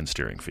lacking in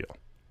steering feel.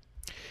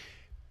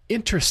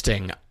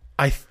 Interesting.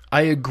 I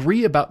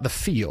agree about the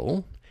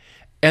feel.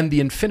 And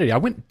the Infiniti, I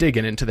went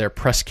digging into their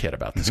press kit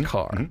about this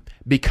car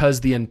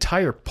because the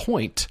entire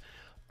point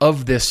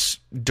of this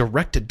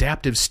direct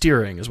adaptive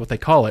steering is what they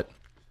call it.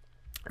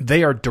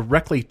 They are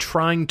directly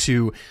trying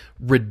to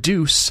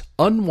reduce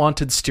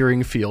unwanted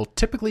steering feel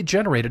typically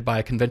generated by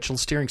a conventional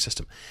steering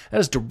system. That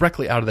is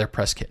directly out of their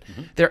press kit.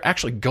 They're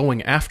actually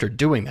going after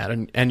doing that.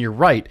 And you're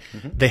right,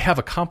 they have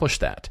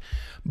accomplished that.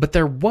 But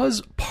there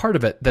was part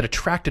of it that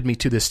attracted me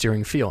to this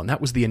steering feel, and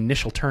that was the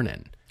initial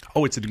turn-in.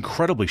 Oh, it's an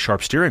incredibly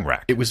sharp steering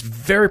rack. It was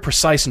very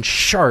precise and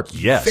sharp,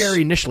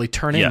 very initially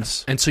turn in.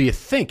 Yes. And so you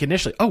think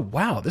initially, oh,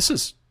 wow, this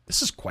is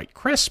quite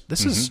crisp.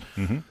 This is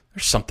there's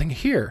something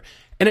here.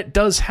 And it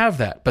does have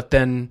that, but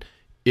then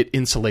it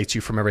insulates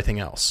you from everything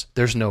else.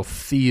 There's no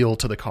feel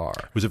to the car.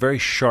 It was a very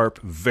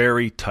sharp,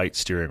 very tight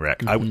steering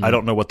rack. I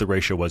don't know what the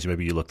ratio was.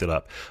 Maybe you looked it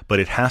up.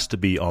 But it has to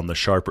be on the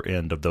sharper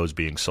end of those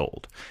being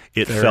sold.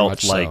 It Very felt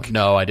much like... so.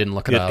 No, I didn't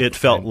look it up. It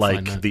felt I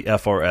didn't find like that. the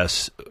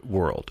FRS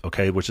world,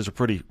 okay, which is a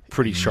pretty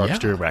sharp Yeah.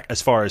 steering rack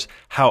as far as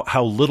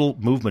how little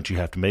movement you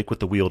have to make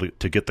with the wheel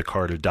to get the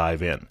car to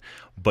dive in.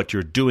 But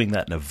you're doing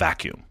that in a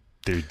vacuum.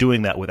 They're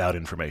doing that without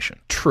information.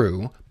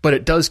 True, but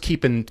it does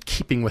keep in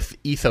keeping with the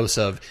ethos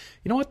of,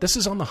 you know what, this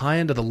is on the high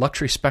end of the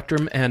luxury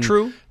spectrum, and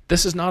True.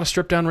 this is not a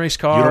stripped-down race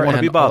car. You don't want to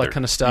and be bothered. all that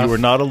kind of stuff. You are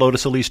not a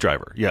Lotus Elise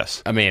driver.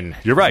 Yes. I mean,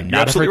 You're right. You're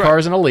Not every absolutely car right.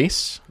 is an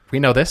Elise. We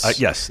know this.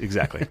 Yes,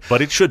 exactly.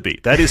 But it should be.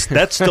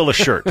 That's still a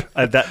shirt.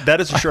 That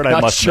is a shirt I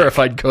Not must sure make. if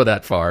I'd go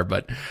that far,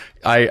 but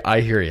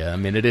I hear you. I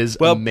mean, it is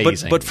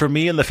amazing. But for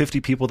me and the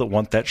 50 people that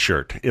want that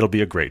shirt, it'll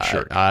be a great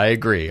shirt. I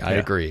agree. I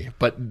agree.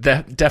 But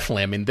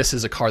definitely, I mean, this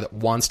is a car that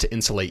wants to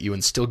insulate you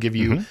and still give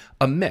you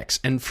a mix.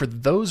 And for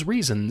those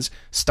reasons,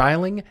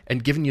 styling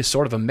and giving you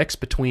sort of a mix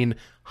between,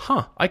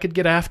 I could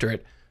get after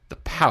it, the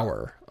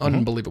power,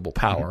 unbelievable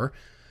power,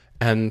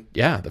 and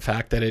yeah, the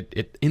fact that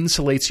it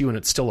insulates you and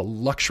it's still a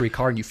luxury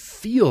car and you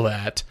feel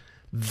that,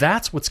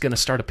 that's what's going to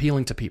start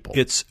appealing to people.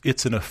 It's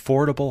an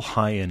affordable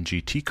high-end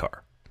GT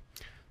car.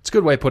 It's a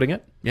good way of putting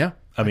it. Yeah.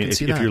 I mean, can if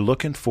see that. you're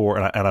looking for,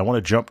 and I want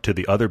to jump to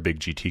the other big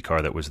GT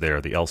car that was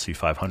there, the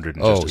LC500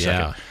 in just a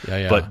second.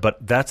 Yeah.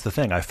 But that's the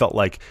thing. I felt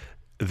like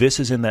this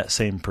is in that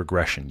same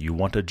progression. You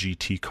want a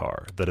GT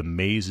car that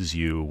amazes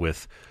you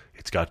with,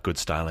 it's got good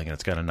styling and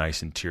it's got a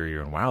nice interior,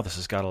 and wow, this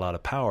has got a lot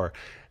of power.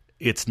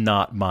 It's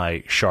not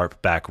my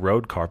sharp back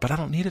road car, but I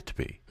don't need it to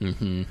be.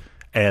 Mm-hmm.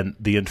 And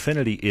the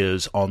Infiniti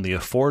is on the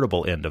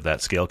affordable end of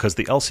that scale because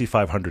the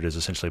LC500 is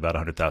essentially about a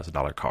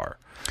 $100,000 car.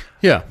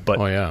 Yeah.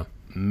 But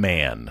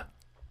man,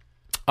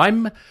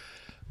 I'm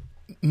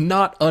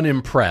not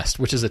unimpressed,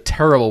 which is a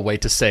terrible way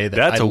to say that.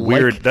 That's a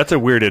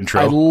weird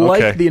intro. I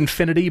like okay. the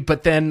Infiniti,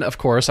 but then, of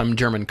course, I'm a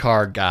German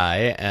car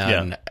guy,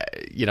 and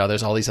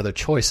there's all these other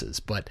choices.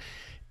 But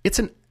it's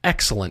an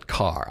excellent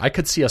car. I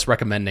could see us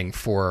recommending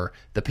for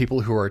the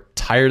people who are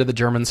tired of the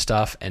German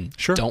stuff and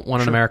don't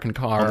want an American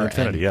car. On the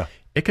Infiniti, yeah.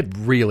 It could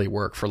really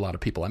work for a lot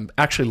of people. I'm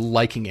actually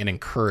liking and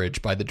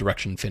encouraged by the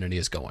direction Infiniti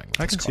is going with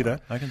I this can see car.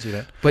 that. I can see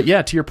that. But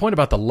yeah, to your point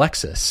about the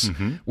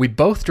Lexus, we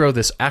both drove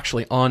this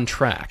actually on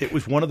track. It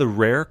was one of the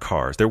rare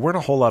cars. There weren't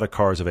a whole lot of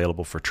cars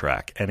available for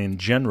track. And in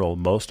general,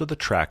 most of the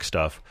track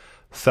stuff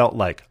felt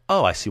like,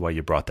 oh, I see why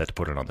you brought that to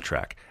put it on the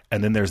track.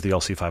 And then there's the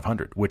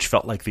LC500, which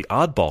felt like the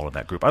oddball in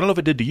that group. I don't know if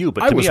it did to you,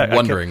 but to was me,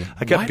 wondering,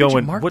 I kept why going,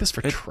 did you mark this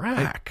for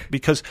track?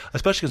 Because,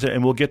 especially considering,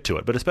 and we'll get to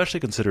it, but especially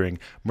considering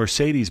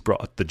Mercedes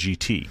brought the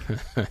GT,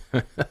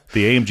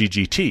 the AMG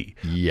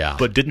GT,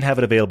 but didn't have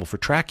it available for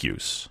track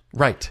use.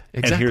 Right,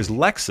 exactly. And here's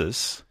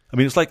Lexus. I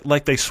mean, it's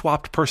like they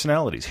swapped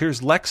personalities.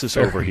 Here's Lexus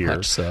Very over here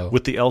much so.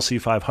 with the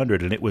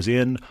LC500, and it was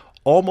in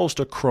almost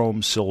a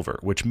chrome silver,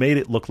 which made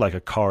it look like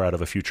a car out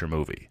of a future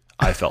movie,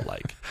 I felt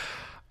like.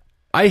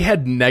 I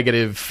had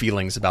negative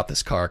feelings about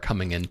this car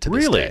coming into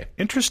this Really? day.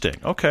 Interesting.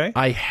 Okay.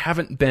 I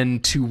haven't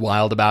been too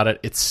wild about it.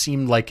 It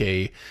seemed like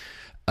a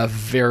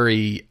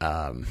very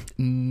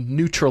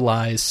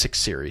neutralized 6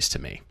 Series to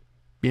me.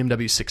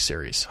 BMW 6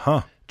 Series.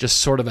 Huh. Just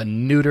sort of a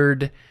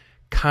neutered,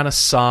 kind of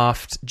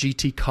soft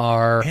GT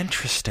car.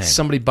 Interesting.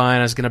 Somebody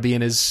buying is going to be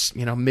in his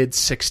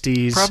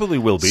mid-60s. Probably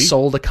will be.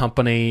 Sold a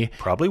company.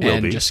 Probably will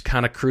and be. just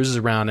kind of cruises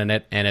around in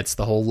it, and it's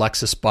the whole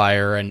Lexus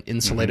buyer and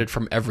insulated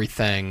from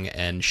everything,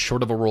 and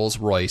short of a Rolls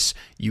Royce,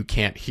 you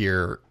can't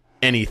hear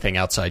anything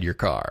outside your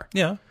car.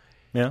 Yeah.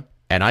 Yeah.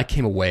 And I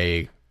came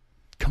away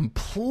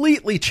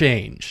completely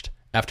changed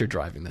after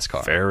driving this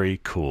car. Very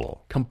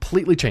cool.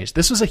 Completely changed.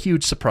 This was a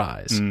huge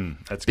surprise.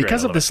 That's great.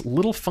 Because I of love this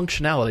little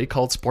functionality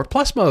called Sport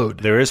Plus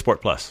mode. There is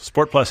Sport Plus.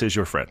 Sport Plus is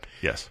your friend.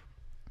 Yes.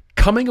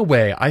 Coming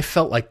away, I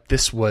felt like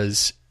this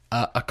was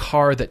a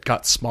car that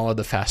got smaller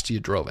the faster you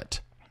drove it.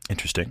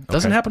 Interesting. Okay.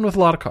 Doesn't happen with a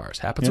lot of cars.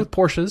 Happens with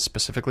Porsches,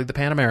 specifically the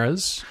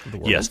Panameras of the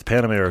world. Yes, the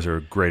Panameras are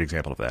a great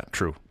example of that.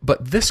 True.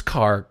 But this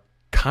car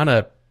kind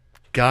of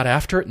got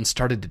after it and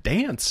started to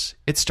dance.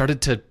 It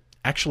started to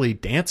actually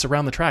dance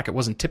around the track. It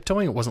wasn't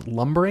tiptoeing. It wasn't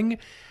lumbering.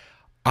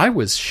 I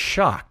was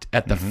shocked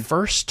at the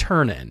first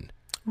turn-in.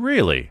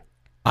 Really?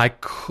 I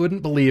couldn't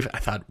believe it. I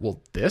thought,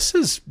 well, this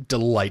is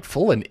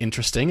delightful and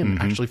interesting and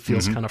actually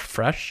feels kind of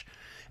fresh.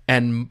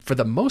 And for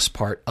the most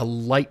part, a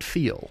light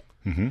feel,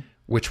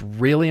 which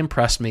really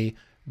impressed me.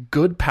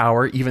 Good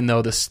power, even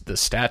though the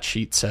stat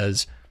sheet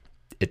says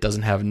it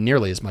doesn't have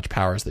nearly as much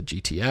power as the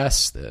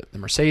GTS, the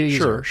Mercedes,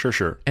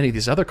 Sure. any of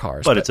these other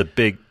cars. But it's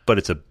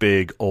a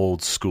big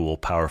old school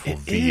powerful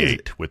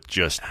V8 with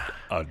just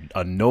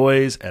a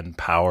noise and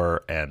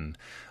power and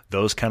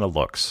those kind of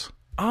looks.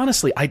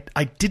 Honestly,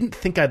 I didn't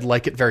think I'd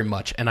like it very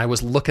much, and I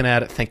was looking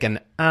at it thinking,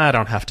 I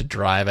don't have to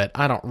drive it.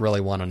 I don't really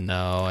want to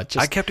know.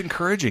 I kept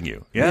encouraging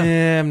you.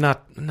 Yeah. I'm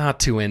not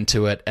too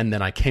into it. And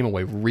then I came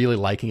away really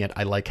liking it.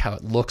 I like how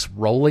it looks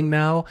rolling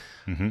now.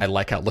 I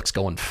like how it looks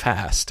going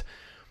fast.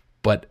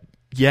 But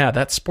Yeah,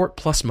 that Sport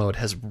Plus mode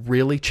has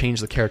really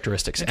changed the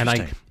characteristics.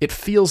 And it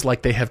feels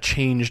like they have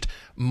changed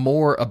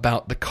more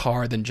about the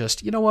car than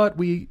just, you know what,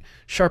 we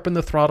sharpen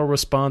the throttle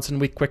response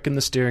and we quicken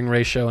the steering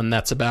ratio and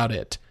that's about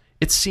it.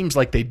 It seems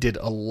like they did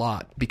a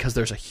lot because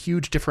there's a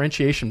huge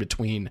differentiation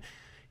between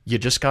you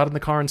just got in the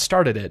car and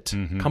started it,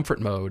 comfort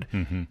mode,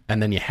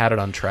 and then you had it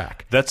on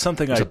track. That's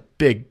something There's a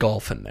big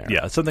gulf in there.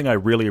 Yeah, it's something I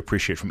really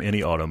appreciate from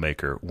any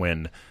automaker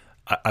when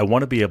I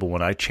want to be able,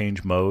 when I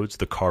change modes,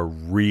 the car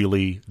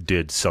really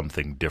did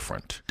something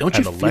different. Don't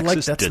you feel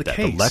like that's the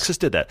case? The Lexus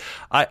did that.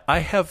 I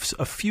have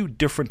a few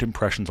different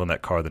impressions on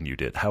that car than you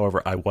did.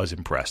 However, I was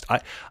impressed.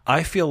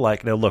 I feel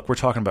like, now look, we're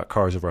talking about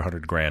cars over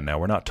 $100,000 now.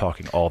 We're not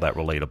talking all that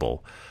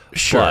relatable.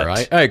 Sure,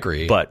 I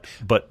agree. But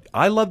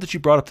I love that you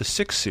brought up the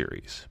 6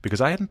 Series because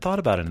I hadn't thought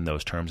about it in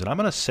those terms, and I'm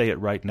going to say it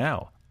right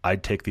now.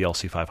 I'd take the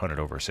LC500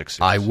 over a 6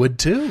 Series. I would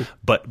too.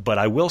 But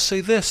I will say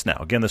this now.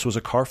 Again, this was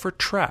a car for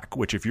track,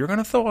 which if you're going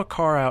to throw a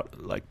car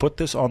out, like put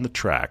this on the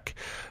track,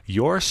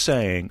 you're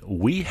saying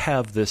we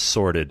have this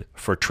sorted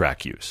for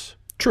track use.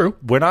 True.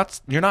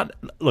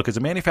 Look, as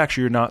a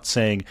manufacturer, you're not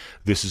saying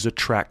this is a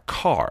track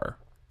car.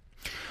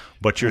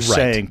 But you're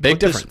saying big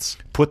difference.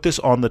 Put this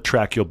on the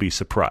track, you'll be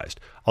surprised.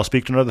 I'll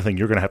speak to another thing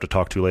you're going to have to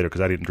talk to later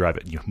because I didn't drive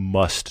it. You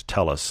must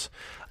tell us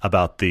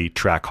about the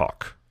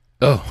Trackhawk.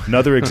 Oh.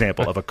 Another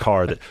example of a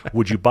car that,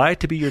 would you buy it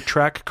to be your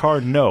track car?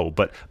 No,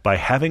 but by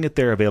having it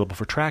there available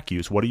for track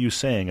use, what are you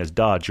saying as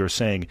Dodge? You're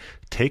saying,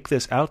 take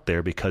this out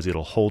there because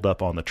it'll hold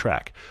up on the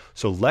track.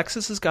 So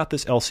Lexus has got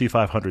this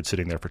LC500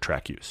 sitting there for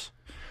track use.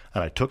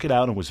 And I took it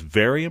out and was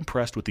very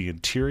impressed with the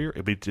interior.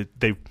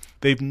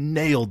 They've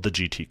nailed the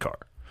GT car.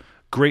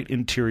 Great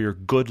interior,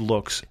 good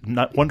looks,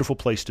 wonderful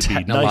place to be.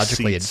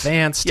 Technologically nice seats.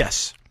 Advanced.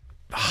 Yes.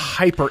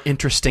 Hyper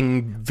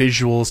interesting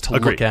visuals to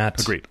look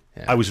at. Agreed.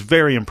 Yeah. I was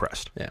very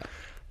impressed. Yeah.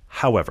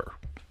 However,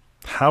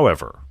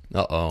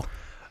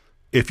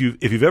 if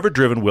you've ever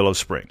driven Willow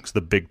Springs,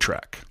 the big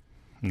track,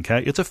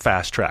 okay, it's a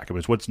fast track. I mean,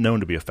 it's what's known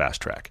to be a fast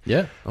track.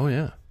 Yeah. Oh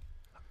yeah.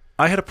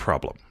 I had a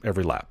problem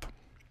every lap,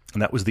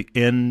 and that was the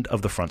end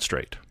of the front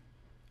straight.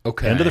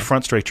 Okay. End of the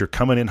front straight, you're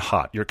coming in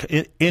hot. You're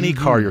in any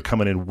car, you're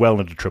coming in well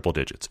into triple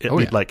digits.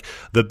 Like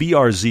the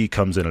BRZ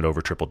comes in at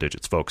over triple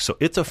digits, folks. So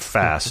it's a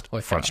fast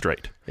front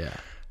straight. Yeah.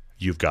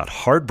 You've got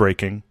hard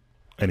braking,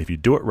 and if you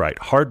do it right,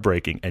 hard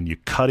braking, and you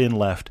cut in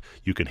left,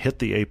 you can hit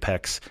the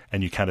apex,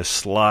 and you kind of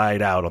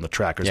slide out on the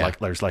track.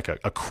 There's like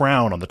a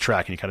crown on the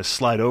track, and you kind of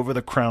slide over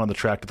the crown on the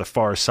track to the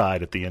far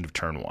side at the end of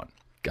turn 1.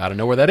 Got to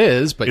know where that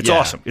is, but it's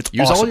awesome. It's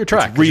use awesome. all your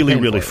track. It's really,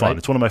 really fun. Right?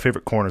 It's one of my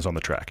favorite corners on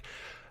the track.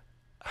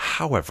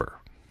 However,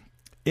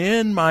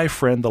 in my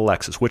friend the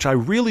Lexus, which I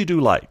really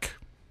do like,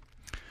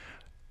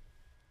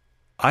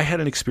 I had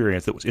an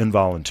experience that was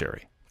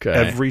involuntary. Okay.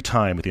 Every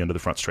time at the end of the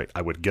front straight,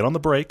 I would get on the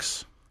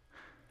brakes,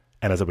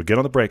 and as I would get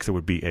on the brakes, there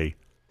would be a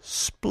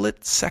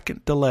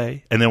split-second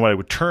delay, and then when I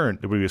would turn,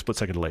 there would be a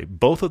split-second delay.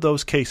 Both of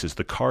those cases,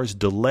 the car's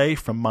delay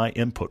from my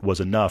input was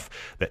enough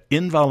that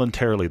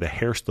involuntarily the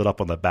hair stood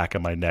up on the back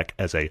of my neck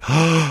as a,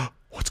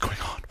 what's going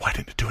on? Why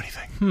didn't it do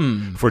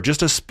anything? For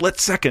just a split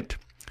second,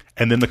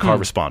 and then the car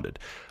responded,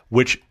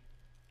 which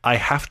I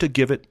have to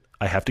give it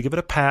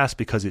a pass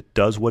because it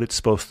does what it's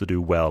supposed to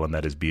do well, and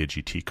that is be a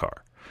GT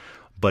car.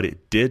 But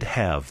it did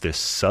have this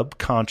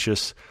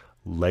subconscious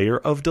layer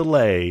of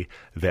delay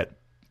that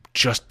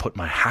just put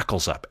my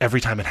hackles up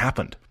every time it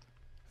happened.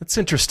 That's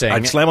interesting.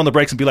 I'd slam on the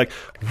brakes and be like,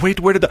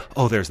 wait, where did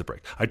oh, there's the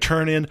brake. I'd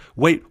turn in,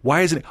 wait,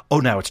 why isn't it? Oh,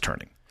 now it's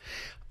turning.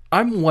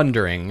 I'm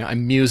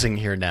musing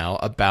here now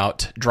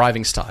about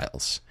driving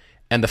styles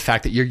and the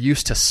fact that you're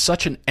used to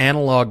such an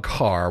analog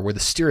car where the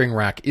steering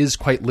rack is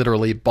quite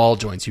literally ball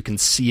joints. You can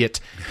see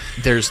it.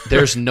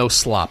 There's no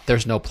slop.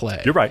 There's no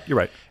play. You're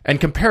right. And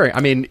comparing,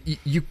 I mean,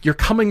 you're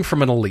coming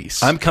from an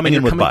Elise. I'm coming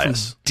in with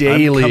bias. I'm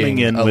coming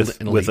in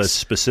with a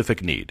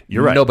specific need.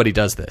 You're right. Nobody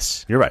does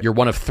this. You're right. You're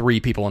one of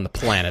 3 people on the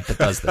planet that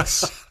does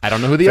this. I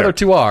don't know who the other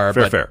 2 are,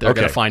 but they're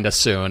going to find us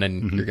soon,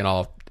 and you're going to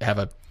all have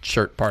a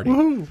shirt party.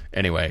 Woo-hoo.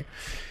 Anyway.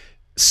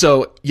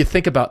 So you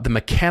think about the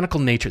mechanical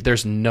nature.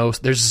 There's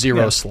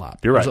zero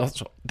slop. You're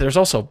right. There's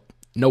also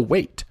no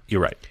weight.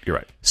 You're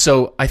right.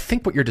 So I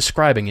think what you're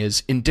describing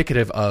is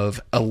indicative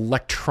of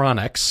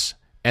electronics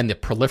and the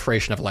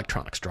proliferation of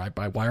electronics,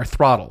 drive-by-wire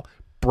throttle,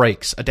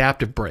 brakes,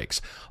 adaptive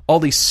brakes, all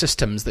these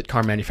systems that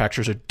car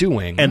manufacturers are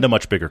doing. And a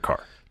much bigger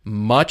car.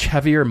 Much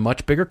heavier,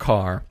 much bigger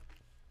car.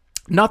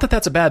 Not that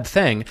that's a bad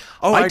thing.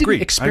 Oh, I agree.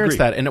 Didn't experience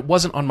that, and it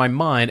wasn't on my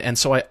mind, and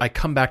so I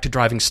come back to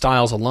driving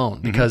styles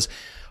alone because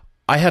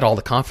I had all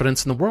the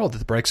confidence in the world that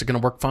the brakes are going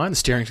to work fine, the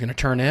steering's going to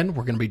turn in,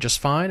 we're going to be just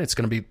fine. It's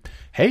going to be,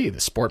 hey, the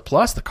Sport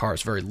Plus, the car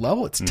is very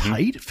low, it's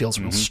tight, it feels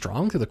real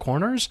strong through the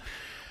corners.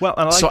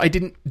 Well, so I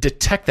didn't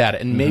detect that,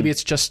 and maybe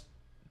it's just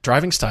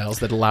driving styles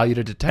that allow you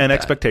to detect and that.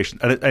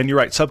 Expectations. And you're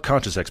right,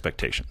 subconscious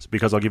expectations,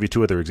 because I'll give you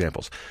 2 other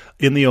examples.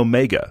 In the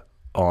Omega,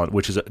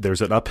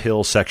 there's an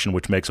uphill section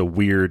which makes a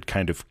weird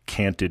kind of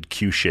canted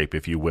Q shape,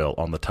 if you will,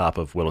 on the top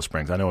of Willow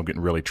Springs. I know I'm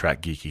getting really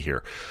track geeky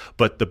here,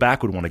 but the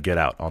back would want to get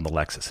out on the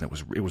Lexus, and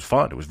it was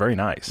fun. It was very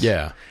nice.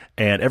 Yeah.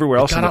 And everywhere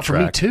else on the track,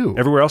 for me too.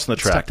 Everywhere else on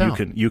the track,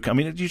 you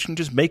can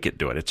just make it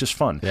do it. It's just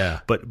fun.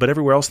 Yeah. But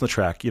everywhere else on the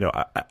track,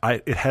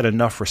 it had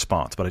enough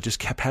response, but I just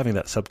kept having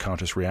that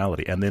subconscious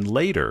reality. And then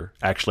later,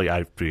 actually,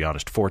 I to be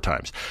honest, 4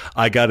 times,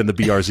 I got in the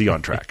BRZ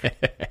on track.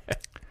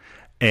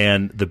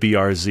 And the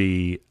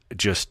BRZ,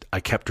 I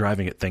kept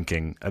driving it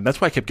thinking, and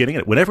that's why I kept getting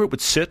it. Whenever it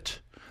would sit,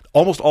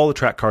 almost all the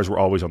track cars were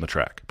always on the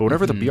track. But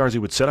whenever the BRZ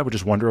would sit, I would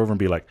just wander over and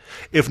be like,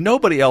 if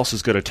nobody else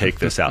is going to take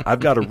this out, I've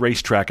got a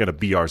racetrack and a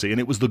BRZ. And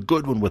it was the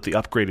good one with the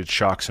upgraded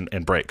shocks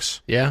and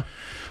brakes. Yeah.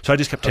 So I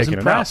just kept taking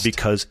it out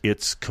because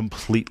it's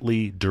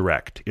completely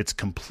direct. It's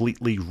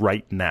completely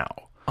right now.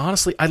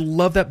 Honestly, I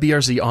love that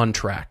BRZ on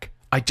track.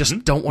 I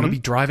just don't want to be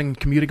driving and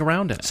commuting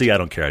around in it. See, I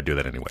don't care. I do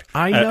that anyway.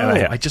 I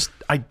know.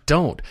 I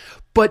don't.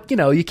 But,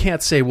 you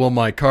can't say, well,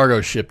 my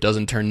cargo ship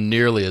doesn't turn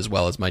nearly as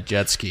well as my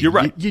jet ski. You're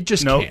right. You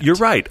just can't. No, you're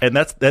right. And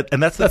that's the thing.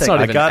 That's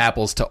not even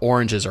apples to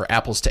oranges or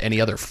apples to any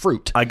other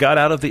fruit. I got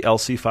out of the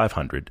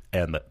LC500,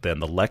 and then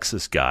the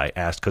Lexus guy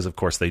asked, because of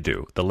course they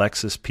do, the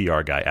Lexus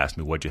PR guy asked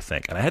me, what'd you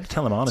think? And I had to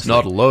tell him honestly.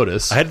 It's not a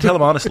Lotus. I had to tell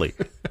him honestly,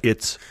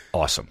 it's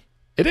awesome.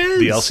 It is.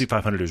 The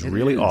LC500 is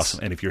really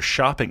awesome. And if you're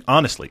shopping,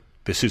 honestly,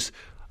 this is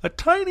a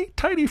tiny,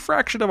 tiny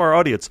fraction of our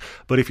audience.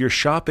 But if you're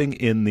shopping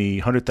in the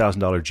 $100,000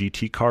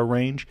 GT car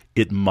range,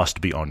 it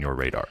must be on your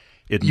radar.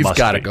 You've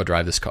got to go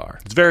drive this car.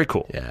 It's very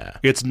cool. Yeah.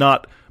 It's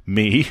not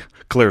me,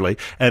 clearly,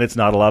 and it's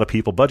not a lot of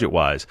people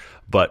budget-wise.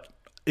 But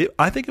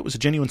I think it was a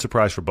genuine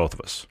surprise for both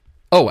of us.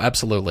 Oh,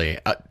 absolutely.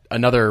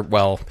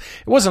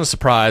 It wasn't a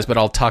surprise, but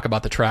I'll talk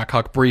about the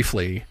Trackhawk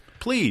briefly.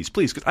 Please,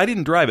 because I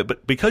didn't drive it,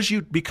 but because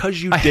you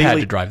had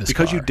to drive this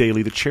car. You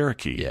daily the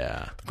Cherokee,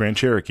 the Grand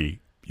Cherokee.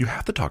 You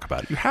have to talk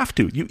about it. You have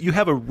to. You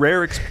have a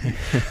rare experience.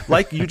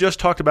 Like you just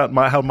talked about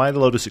how my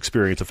Lotus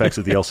experience affects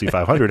the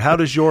LC500. How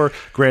does your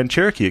Grand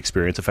Cherokee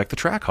experience affect the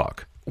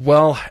Trackhawk?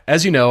 Well,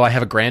 as you know, I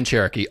have a Grand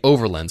Cherokee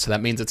Overland, so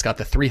that means it's got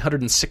the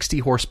 360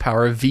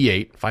 horsepower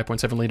V8,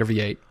 5.7-liter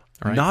V8.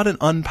 Right? Not an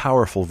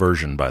unpowerful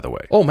version, by the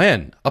way. Oh,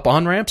 man. Up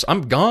on-ramps,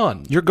 I'm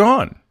gone. You're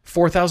gone.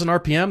 4,000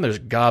 RPM, there's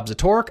gobs of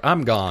torque,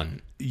 I'm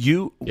gone.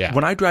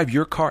 When I drive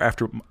your car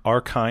after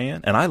our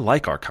Cayenne, and I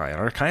like our Cayenne.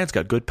 Our Cayenne's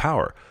got good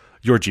power.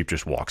 Your Jeep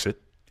just walks it.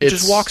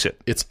 Just walks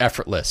it. It's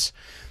effortless.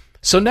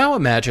 So now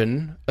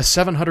imagine a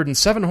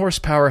 707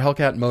 horsepower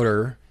Hellcat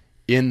motor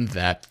in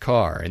that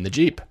car, in the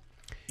Jeep.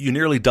 You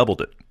nearly doubled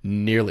it.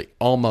 Nearly.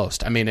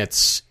 Almost. I mean,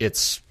 it's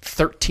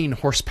 13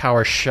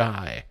 horsepower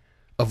shy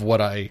of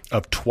what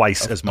Of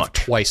twice as much.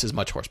 Twice as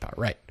much horsepower,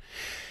 right.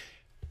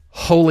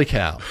 Holy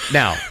cow.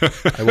 Now,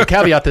 I will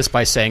caveat this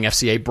by saying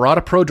FCA brought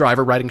a pro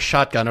driver riding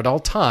shotgun at all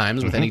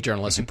times with any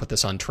journalist who put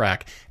this on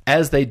track,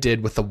 as they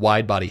did with the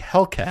wide-body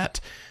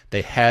Hellcat.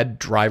 They had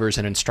drivers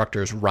and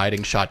instructors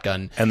riding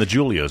shotgun. And the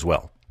Giulia as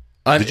well.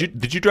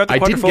 Did you drive the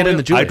Quadrifoglio? I didn't get in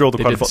the Giulia. I drove the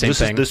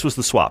Quadrifoglio. This was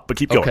the swap, but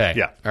keep going. Okay.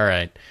 Yeah. All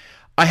right.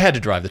 I had to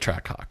drive the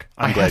Trackhawk.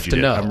 I'm glad you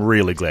did. I'm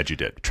really glad you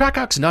did.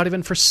 Trackhawk's not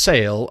even for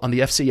sale on the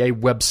FCA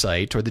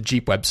website or the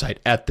Jeep website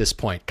at this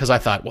point, because I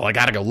thought, well, I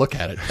got to go look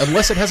at it.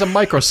 Unless it has a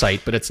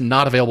microsite, but it's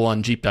not available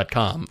on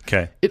Jeep.com.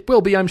 Okay. It will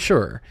be, I'm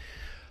sure.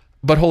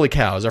 But holy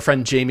cow, as our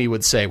friend Jamie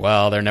would say,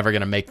 well, they're never going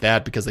to make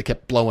that because they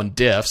kept blowing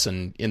diffs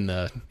and in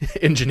the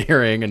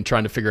engineering and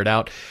trying to figure it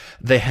out.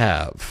 They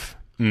have.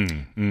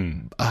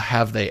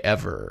 Have they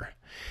ever?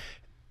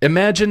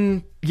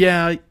 Imagine,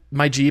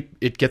 my Jeep,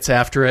 it gets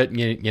after it, and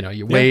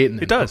you wait,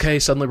 and it does. Okay,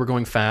 suddenly we're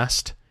going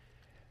fast.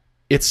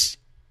 It's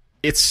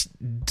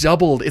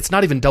doubled. It's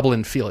not even double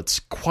in feel. It's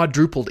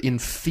quadrupled in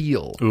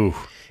feel. Ooh.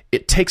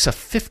 It takes a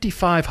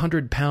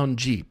 5,500-pound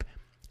Jeep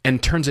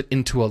and turns it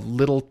into a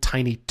little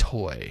tiny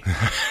toy.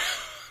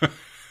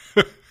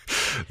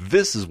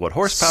 This is what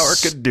horsepower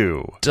could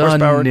do.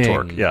 Horsepower and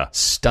torque. Yeah.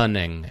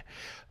 Stunning.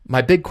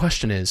 My big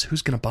question is,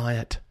 who's going to buy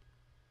it?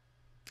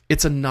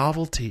 It's a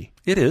novelty.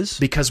 It is.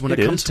 Because when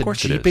it comes to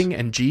Jeeping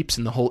and Jeeps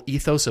and the whole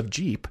ethos of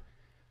Jeep,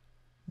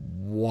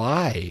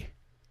 why?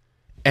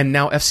 And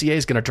now FCA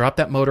is going to drop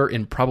that motor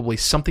in probably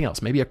something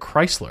else, maybe a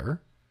Chrysler.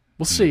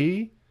 We'll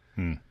see.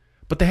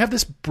 But they have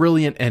this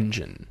brilliant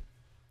engine.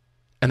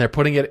 And they're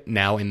putting it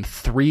now in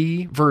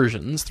 3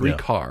 versions, 3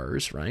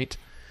 cars, right?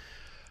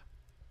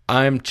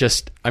 I'm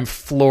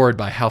floored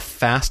by how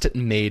fast it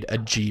made a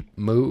Jeep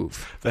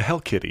move. The Hell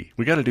Kitty.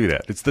 We got to do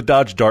that. It's the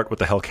Dodge Dart with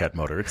the Hellcat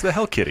motor. It's the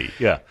Hell Kitty.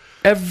 Yeah.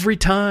 Every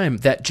time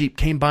that Jeep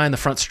came by in the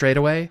front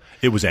straightaway,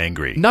 it was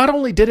angry. Not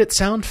only did it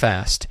sound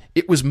fast,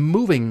 it was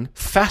moving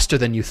faster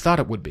than you thought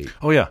it would be.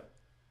 Oh, yeah.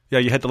 Yeah,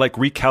 you had to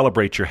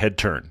recalibrate your head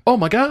turn. Oh,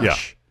 my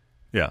gosh.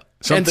 Yeah.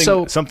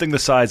 Something the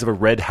size of a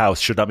red house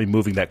should not be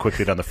moving that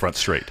quickly down the front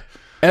straight.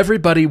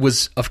 Everybody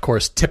was, of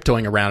course,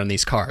 tiptoeing around in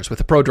these cars with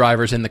the pro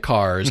drivers in the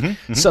cars.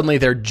 Suddenly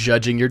they're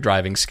judging your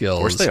driving skills.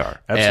 Of course they are.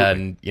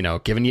 Absolutely.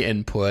 And, giving you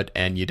input,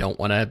 and you don't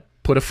want to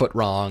put a foot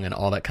wrong and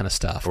all that kind of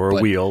stuff. Or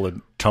a wheel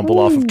and tumble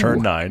off of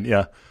turn 9.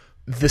 Yeah.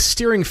 The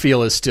steering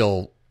feel is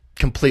still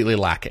completely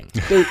lacking.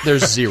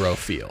 There's zero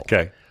feel.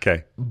 Okay.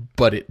 Okay.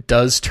 But it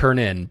does turn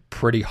in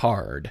pretty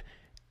hard.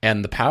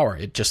 And the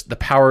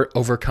power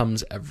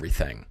overcomes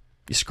everything.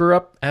 You screw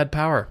up, add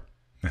power.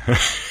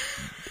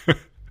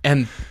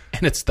 and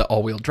it's the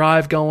all-wheel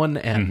drive going.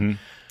 And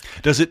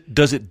Does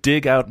it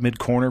dig out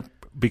mid-corner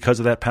because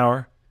of that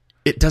power?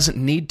 It doesn't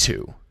need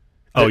to.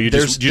 Oh, you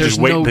just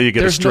wait until you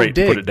get it straight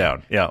and put it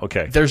down. Yeah,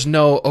 okay. There's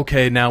no,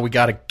 now we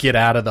got to get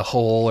out of the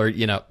hole, or,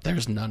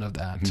 there's none of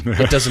that.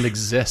 It doesn't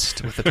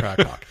exist with the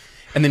Trackhawk.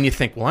 And then you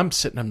think, well,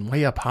 I'm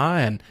way up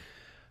high and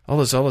all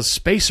this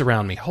space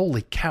around me.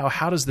 Holy cow,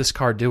 how does this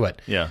car do it?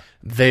 Yeah.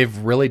 They've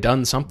really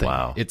done something.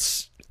 Wow.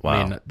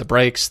 I mean, the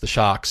brakes, the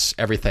shocks,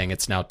 everything,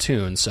 it's now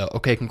tuned. So,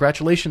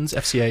 congratulations,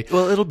 FCA.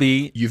 Well,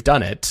 you've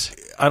done it.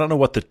 I don't know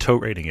what the tow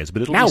rating is,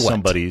 but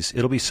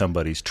it'll be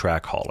somebody's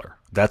track hauler.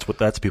 That's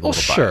people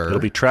will buy. It'll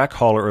be track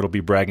hauler, it'll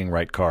be bragging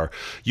right car.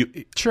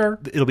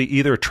 It'll be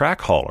either a track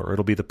hauler, or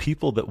it'll be the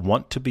people that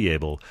want to be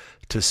able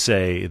to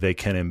say they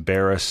can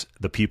embarrass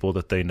the people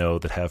that they know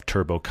that have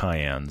turbo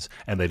Cayennes,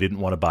 and they didn't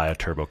want to buy a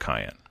turbo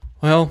Cayenne.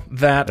 Well, and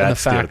the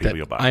fact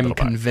that I'm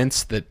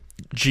convinced that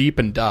Jeep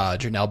and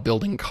Dodge are now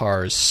building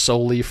cars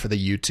solely for the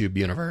YouTube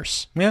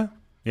universe. Yeah,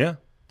 yeah.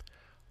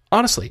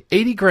 Honestly,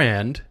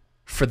 $80,000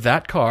 for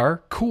that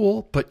car,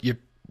 cool, but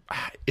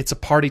it's a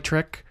party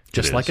trick,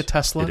 just like a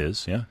Tesla. It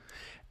is, yeah.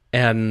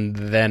 And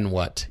then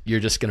what? You're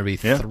just going to be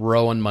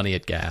throwing money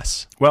at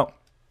gas. Well,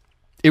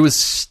 it was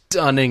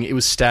stunning. It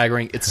was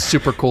staggering. It's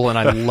super cool, and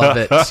I love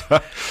it.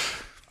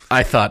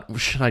 I thought,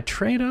 should I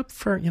trade up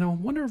for,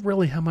 wonder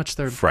really how much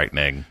they're...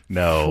 Frightening.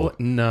 No.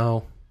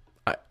 No.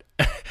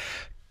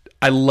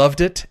 I loved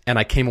it, and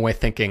I came away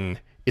thinking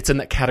it's in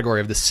that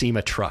category of the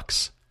SEMA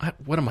trucks.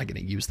 What am I going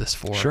to use this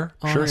for? Sure,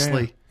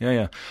 honestly.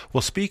 Yeah.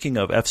 Well, speaking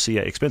of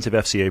expensive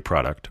FCA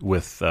product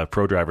with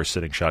Pro Driver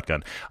sitting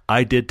shotgun,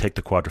 I did take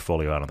the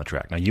Quadrifoglio out on the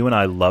track. Now, you and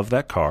I love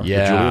that car, the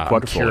Giulia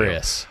Quadrifoglio. I'm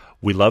curious.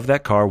 We love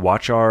that car.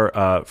 Watch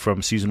our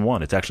from season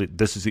 1.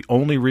 This is the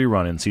only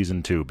rerun in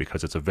season 2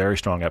 because it's a very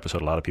strong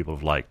episode. A lot of people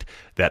have liked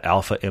that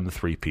Alpha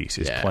M3 piece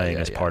is playing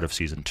as part of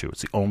season 2.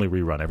 It's the only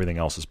rerun. Everything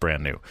else is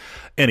brand new.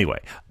 Anyway,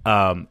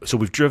 so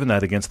we've driven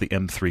that against the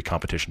M3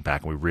 competition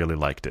pack, and we really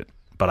liked it.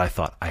 But I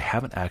thought, I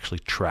haven't actually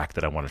tracked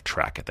that. I want to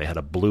track it. They had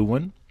a blue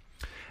one,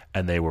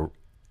 and they were,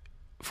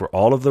 for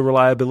all of the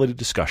reliability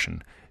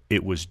discussion,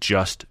 it was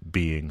just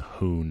being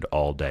hooned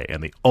all day.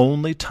 And the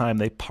only time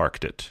they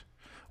parked it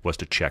was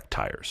to check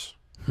tires.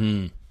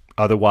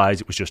 Otherwise,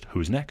 it was just,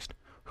 who's next?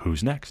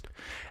 Who's next?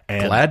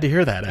 And, glad to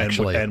hear that,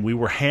 actually. And we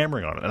were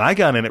hammering on it. And I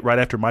got in it right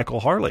after Michael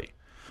Harley,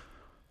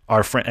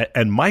 our friend.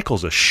 And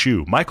Michael's a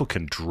shoe. Michael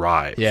can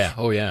drive. Yeah.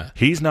 Oh, yeah.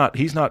 He's not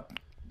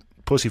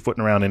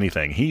pussyfooting around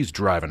anything. He's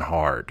driving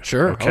hard.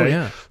 Sure. Okay? Oh,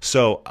 yeah.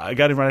 So I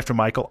got in right after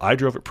Michael. I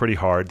drove it pretty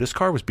hard. This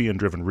car was being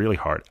driven really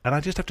hard. And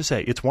I just have to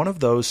say, it's one of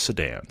those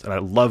sedans. And I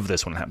love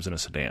this when it happens in a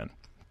sedan.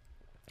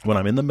 When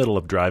I'm in the middle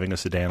of driving a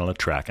sedan on a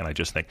track, and I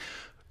just think,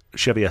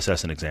 Chevy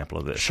SS an example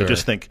of this. Sure. I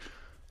just think,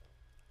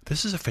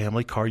 this is a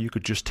family car you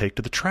could just take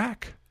to the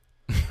track.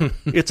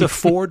 It's a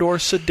 4-door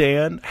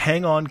sedan.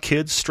 Hang on,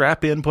 kids.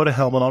 Strap in, put a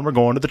helmet on. We're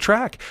going to the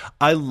track.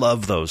 I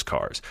love those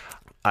cars.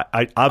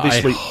 I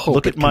obviously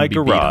look at my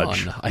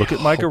garage. Look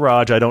at my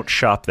garage. I don't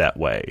shop that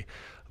way.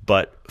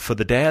 But for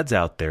the dads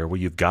out there where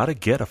you've got to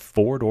get a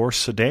 4-door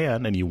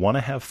sedan and you want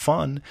to have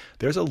fun,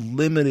 there's a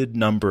limited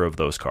number of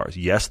those cars.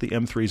 Yes, the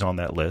M3's on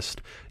that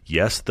list.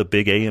 Yes, the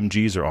big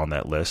AMGs are on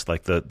that list,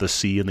 like the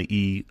C and the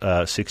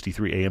E63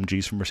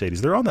 AMGs from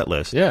Mercedes. They're on that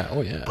list. Yeah,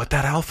 oh yeah. But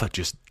that Alpha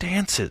just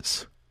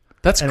dances.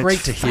 That's great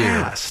to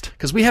hear.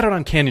 Because we had it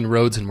on Canyon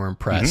Roads and we're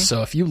impressed.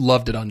 So if you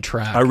loved it on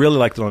track. I really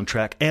liked it on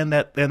track. And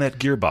that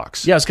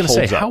gearbox. Yeah, I was going to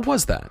say, how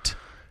was that?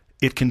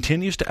 It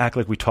continues to act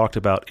like we talked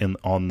about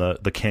on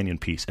the Canyon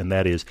piece, and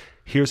that is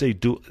here's a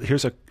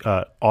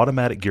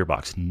automatic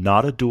gearbox,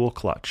 not a dual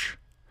clutch,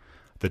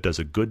 that does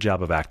a good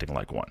job of acting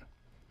like one.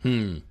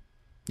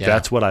 Yeah.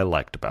 That's what I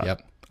liked about it.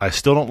 I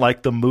still don't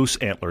like the moose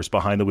antlers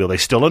behind the wheel. They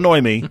still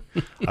annoy me.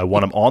 I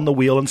want them on the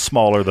wheel and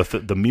smaller.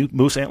 The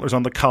moose antlers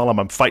on the column,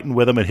 I'm fighting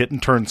with them and hitting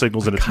turn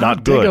signals, and it's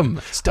not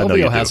good.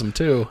 Stelvio has them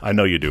too. I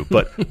know you do.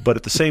 But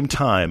at the same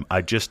time,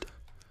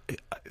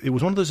 it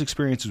was one of those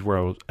experiences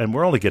where and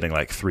we're only getting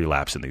like 3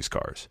 laps in these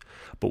cars.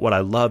 But what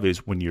I love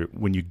is when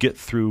you get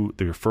through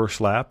your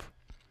first lap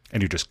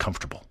and you're just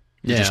comfortable.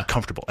 You're just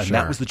comfortable. And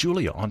that was the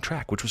Giulia on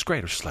track, which was great.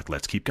 It was just like,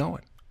 let's keep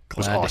going. It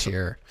was awesome. To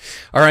hear.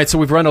 All right, so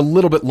we've run a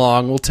little bit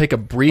long. We'll take a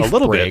brief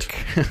break.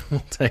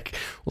 We'll take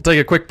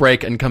a quick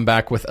break and come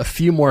back with a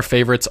few more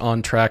favorites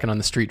on track and on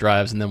the street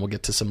drives, and then we'll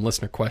get to some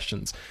listener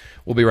questions.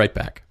 We'll be right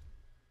back.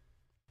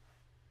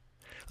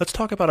 Let's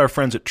talk about our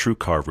friends at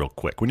TrueCar real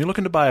quick. When you're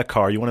looking to buy a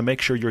car, you want to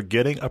make sure you're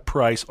getting a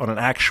price on an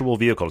actual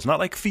vehicle. It's not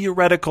like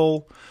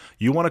theoretical.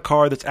 You want a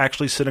car that's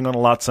actually sitting on a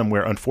lot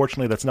somewhere.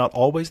 Unfortunately, that's not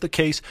always the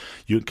case.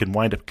 You can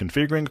wind up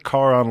configuring a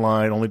car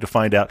online only to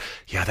find out,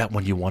 that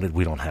one you wanted,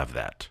 we don't have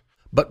that.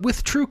 But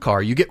with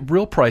TrueCar, you get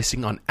real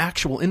pricing on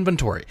actual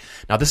inventory.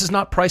 Now, this is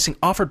not pricing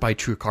offered by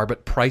TrueCar,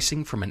 but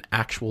pricing from an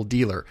actual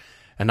dealer.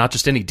 And not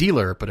just any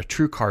dealer, but a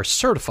TrueCar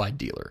certified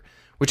dealer,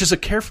 which is a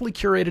carefully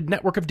curated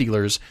network of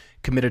dealers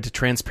committed to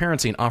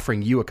transparency and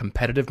offering you a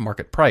competitive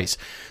market price.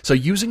 So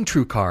using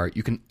TrueCar,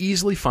 you can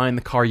easily find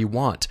the car you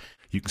want.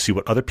 You can see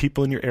what other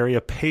people in your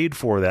area paid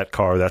for that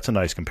car. That's a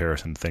nice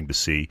comparison thing to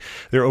see.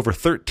 There are over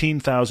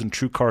 13,000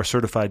 TrueCar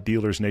certified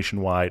dealers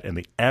nationwide, and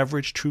the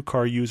average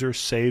TrueCar user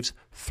saves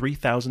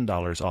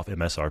 $3,000 off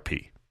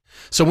MSRP.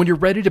 So when you're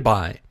ready to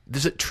buy,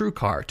 visit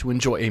TrueCar to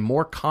enjoy a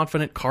more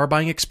confident car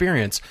buying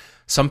experience.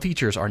 Some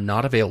features are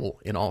not available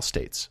in all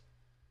states.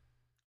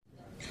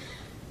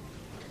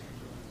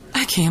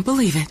 I can't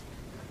believe it.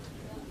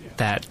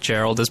 That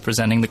Gerald is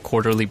presenting the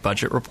quarterly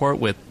budget report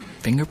with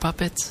finger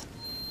puppets?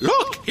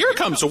 Look, here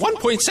comes a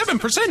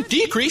 1.7%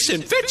 decrease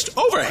in fixed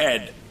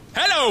overhead.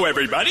 Hello,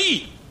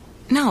 everybody.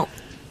 No,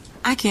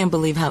 I can't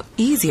believe how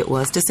easy it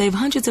was to save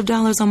hundreds of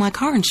dollars on my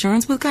car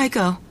insurance with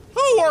Geico.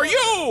 Who are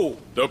you?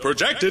 The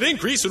projected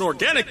increase in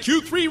organic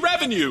Q3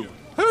 revenue.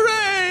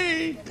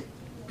 Hooray!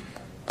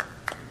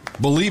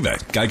 Believe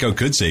it, Geico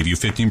could save you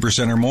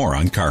 15% or more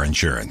on car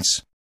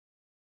insurance.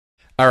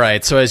 All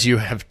right, so as you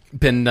have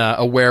been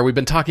aware, we've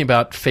been talking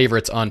about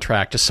favorites on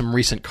track, just some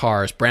recent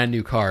cars, brand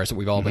new cars that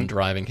we've all been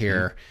driving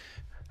here.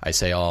 I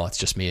say all, it's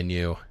just me and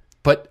you.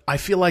 But I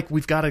feel like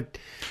we've got to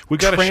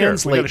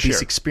translate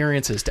these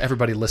experiences to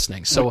everybody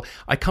listening. So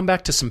I come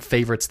back to some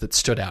favorites that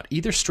stood out,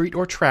 either street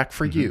or track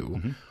for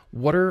you.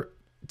 What are,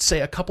 say,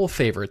 a couple of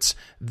favorites,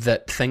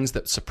 things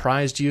that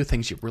surprised you,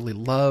 things you really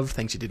love,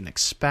 things you didn't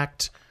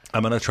expect?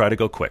 I'm going to try to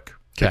go quick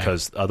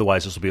because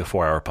otherwise this will be a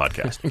 4-hour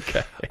podcast.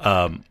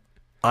 Okay.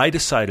 I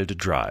decided to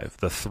drive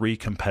the 3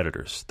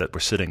 competitors that were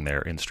sitting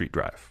there in Street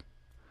Drive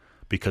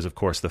because, of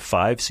course, the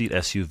 5-seat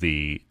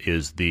SUV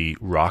is the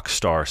rock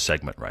star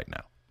segment right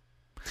now.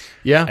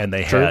 Yeah, and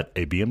they had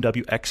a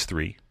BMW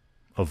X3,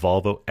 a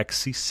Volvo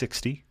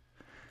XC60,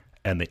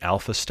 and the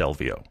Alfa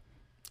Stelvio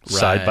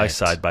side by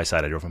side by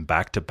side. I drove them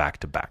back to back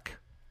to back.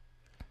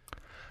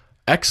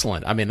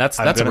 Excellent. I mean, that's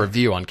a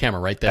review on camera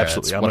right there.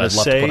 Absolutely. That's I'm what going I'd to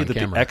love to say put on that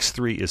camera. the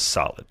X3 is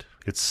solid.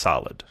 It's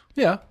solid.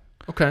 Yeah.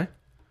 Okay.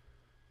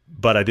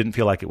 But I didn't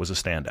feel like it was a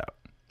standout.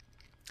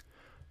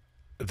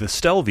 The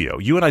Stelvio,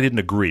 you and I didn't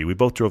agree. We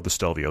both drove the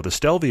Stelvio. The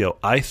Stelvio,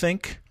 I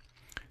think,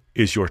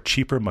 is your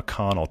cheaper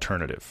Macan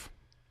alternative.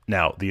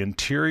 Now, the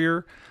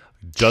interior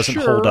doesn't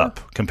hold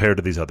up compared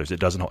to these others. It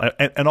doesn't hold.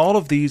 And all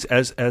of these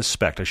as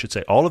spec, I should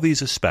say, all of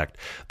these as spec,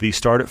 these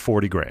start at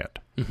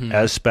 $40,000.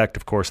 As spec,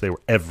 of course, they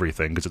were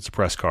everything because it's a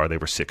press car. They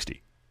were $60,000.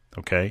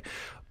 Okay?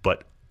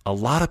 But a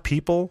lot of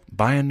people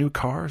buying new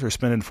cars are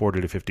spending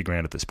 $40,000 to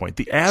 $50,000 at this point.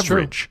 The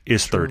average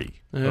is $30,000.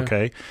 Yeah.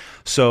 Okay,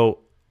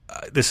 so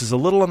this is a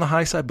little on the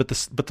high side, but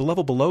the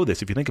level below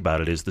this, if you think about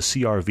it, is the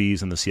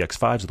CR-Vs and the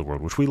CX-5s of the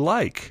world, which we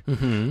like.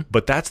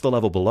 But that's the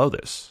level below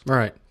this.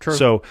 Right. True.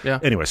 So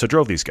anyway, so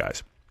drove these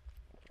guys.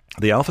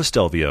 The Alfa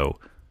Stelvio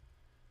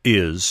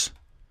is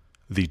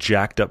the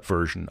jacked up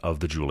version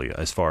of the Giulia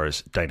as far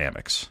as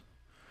dynamics.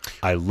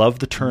 I love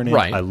the turning.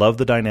 Right. I love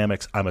the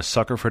dynamics. I'm a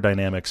sucker for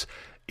dynamics.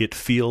 It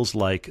feels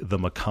like the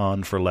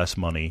Macan for less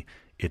money.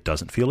 It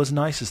doesn't feel as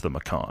nice as the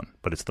Macan,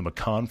 but it's the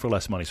Macan for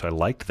less money. So I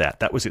liked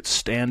that. That was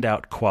its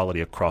standout quality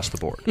across the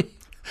board.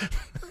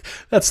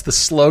 That's the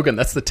slogan.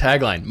 That's the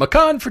tagline.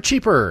 Macan for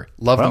cheaper.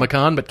 Love the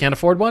Macan, but can't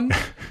afford one?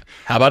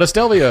 How about a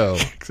Stelvio?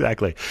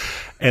 Exactly.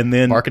 And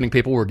then marketing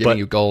people were giving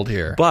you gold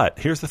here. But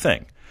here's the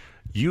thing.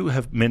 You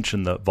have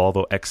mentioned the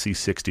Volvo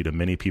XC60 to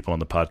many people on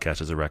the podcast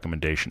as a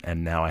recommendation,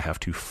 and now I have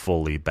to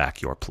fully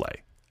back your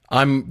play.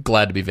 I'm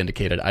glad to be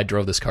vindicated. I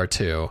drove this car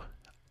too.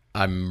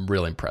 I'm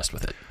really impressed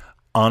with it.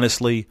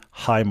 Honestly,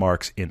 high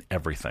marks in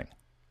everything.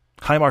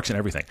 High marks in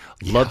everything.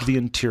 Loved the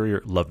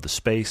interior, loved the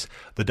space.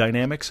 The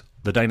dynamics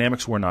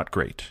were not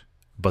great,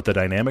 but the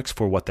dynamics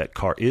for what that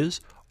car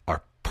is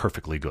are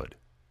perfectly good.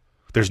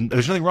 There's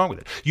nothing wrong with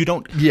it. You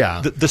don't.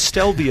 Yeah. The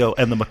Stelvio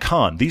and the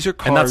Macan, these are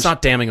cars. And that's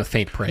not damning with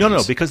faint praise.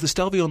 No, because the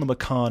Stelvio and the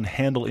Macan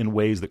handle in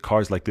ways that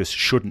cars like this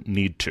shouldn't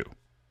need to.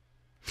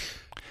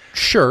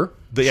 Sure.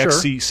 The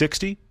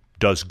XC60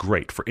 does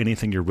great for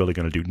anything you're really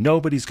going to do.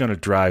 Nobody's going to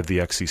drive the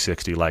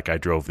XC60 like I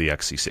drove the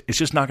XC60. It's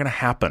just not going to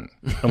happen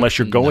unless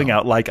you're going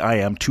out like I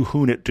am to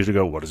hoon it to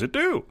go, what does it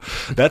do?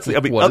 That's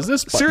what does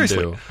this button seriously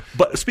do?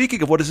 But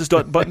speaking of what does this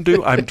button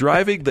do, I'm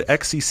driving the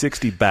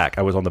XC60 back.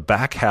 I was on the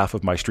back half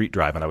of my street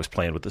drive and I was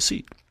playing with the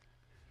seat.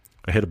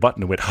 I hit a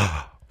button and went,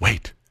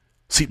 wait,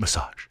 seat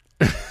massage.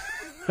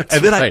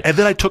 And then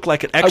I took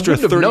like an extra 30.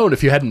 I wouldn't have known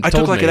if you hadn't told I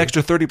took like me. an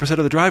extra 30%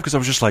 of the drive because I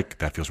was just like,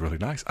 that feels really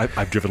nice.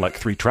 I've driven like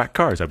 3 track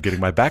cars. I'm getting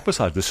my back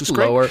massage. This is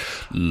great.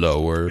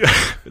 Lower.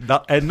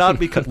 not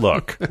because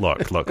look.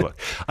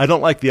 I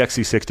don't like the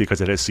XC60 because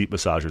it has seat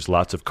massagers.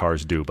 Lots of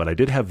cars do, but I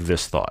did have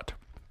this thought.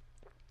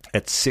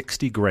 At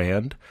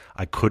 $60,000,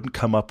 I couldn't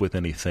come up with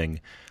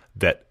anything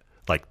that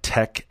like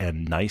tech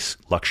and nice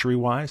luxury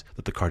wise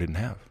that the car didn't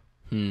have.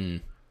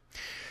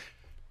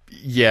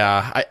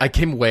 Yeah, I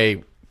came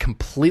away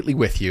completely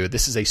with you.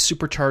 This is a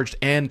supercharged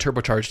and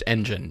turbocharged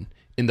engine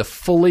in the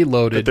fully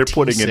loaded they're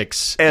putting in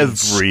T6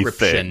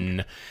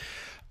 everything.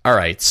 All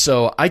right,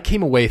 so I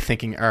came away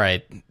thinking, all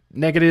right,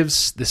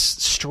 negatives, this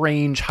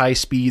strange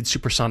high-speed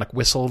supersonic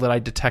whistle that I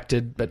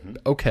detected, but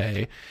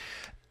okay.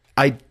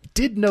 I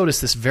did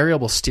notice this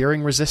variable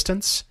steering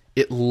resistance.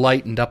 It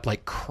lightened up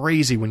like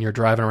crazy when you're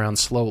driving around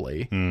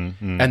slowly.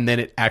 And then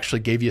it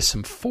actually gave you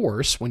some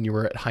force when you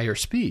were at higher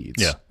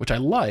speeds, which I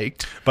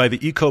liked. By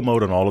the eco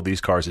mode on all of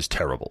these cars is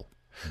terrible.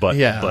 But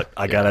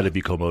I got out of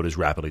eco mode as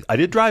rapidly. I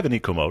did drive in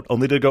eco mode,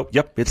 only to go,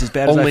 yep, it's as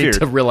bad as I feared. Only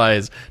to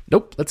realize,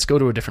 nope, let's go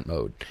to a different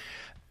mode.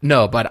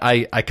 No, but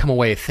I come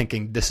away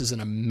thinking this is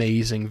an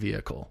amazing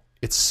vehicle.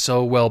 It's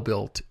so well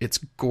built. It's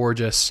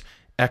gorgeous,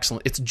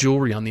 excellent. It's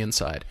jewelry on the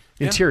inside.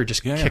 The interior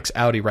just kicks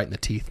Audi right in the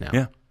teeth now.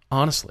 Yeah.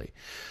 Honestly.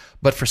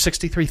 But for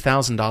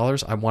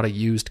 $63,000, I want a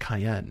used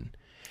Cayenne.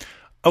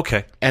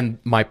 Okay. And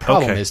my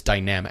problem is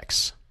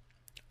dynamics.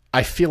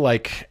 I feel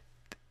like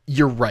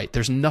you're right.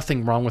 There's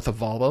nothing wrong with a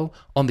Volvo.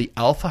 On the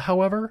Alpha,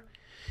 however,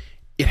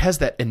 it has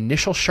that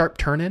initial sharp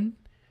turn-in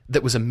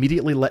that was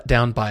immediately let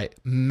down by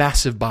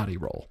massive body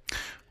roll.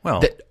 Well,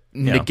 that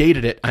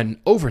negated it and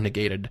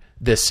over-negated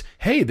this,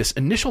 hey, this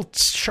initial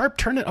sharp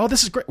turn-in, oh,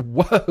 this is great.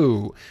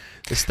 Whoa.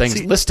 This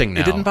thing's listing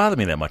now. It didn't bother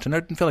me that much, and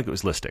I didn't feel like it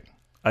was listing.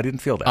 I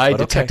didn't feel that. I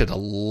detected a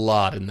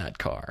lot in that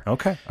car.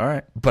 Okay, all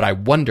right. But I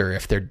wonder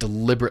if they're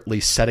deliberately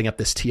setting up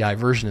this TI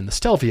version in the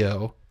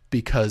Stelvio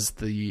because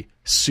the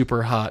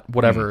super hot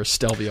whatever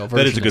Stelvio version.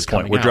 That is a good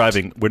point.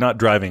 We're not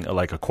driving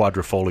like a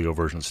quadrifolio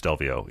version of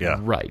Stelvio. Yeah,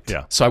 right.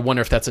 Yeah. So I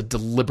wonder if that's a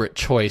deliberate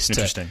choice.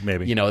 Interesting.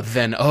 Maybe.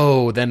 Then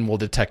we'll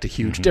detect a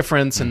huge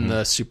difference, and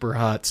the super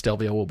hot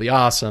Stelvio will be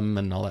awesome,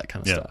 and all that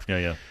kind of stuff.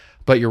 Yeah.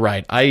 But you're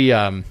right.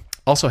 I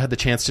also had the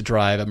chance to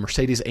drive a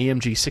Mercedes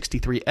AMG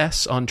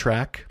 63S on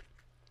track.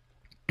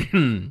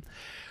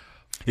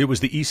 It was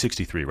the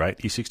E63, right?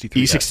 E63.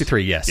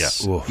 E63, yes. Yeah.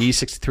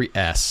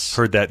 E63S.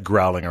 Heard that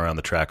growling around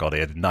the track all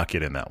day. I did not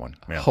get in that one.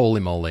 Yeah.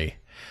 Holy moly.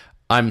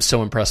 I'm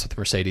so impressed with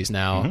Mercedes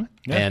now.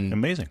 Yeah, and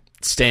amazing.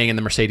 Staying in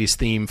the Mercedes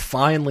theme,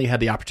 finally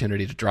had the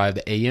opportunity to drive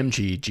the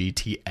AMG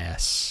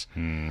GTS.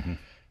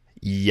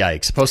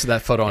 Yikes. Posted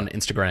that photo on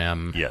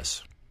Instagram.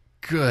 Yes.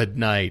 Good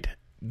night.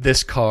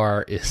 This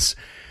car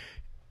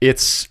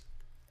it's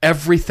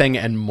everything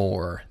and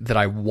more that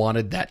I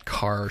wanted that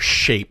car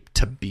shape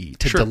to be,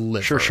 to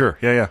deliver. Sure.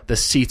 Yeah. The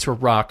seats were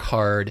rock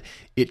hard.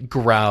 It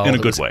growled. In a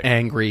good way.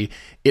 Angry.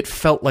 It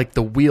felt like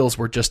the wheels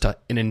were just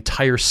an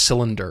entire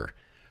cylinder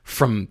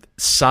from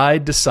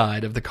side to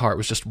side of the car. It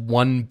was just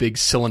one big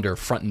cylinder,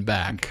 front and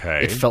back.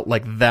 Okay. It felt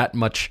like that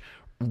much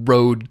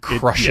road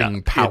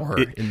crushing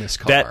power in this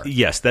car.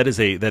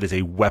 That is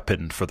a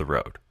weapon for the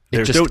road.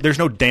 There's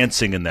no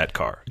dancing in that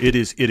car. It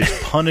is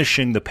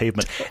punishing the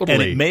pavement. Totally.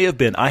 And it may have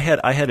been. I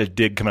had a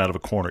dig coming out of a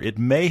corner. It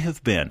may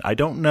have been. I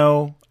don't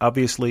know,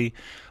 obviously,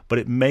 but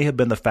it may have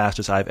been the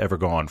fastest I've ever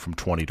gone from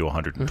 20 to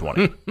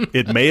 120.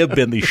 It may have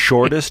been the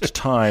shortest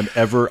time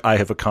ever I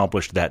have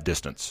accomplished that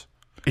distance.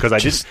 Because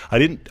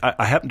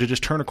I happened to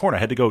just turn a corner.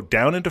 I had to go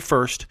down into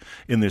first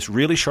in this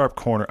really sharp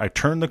corner. I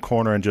turned the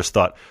corner and just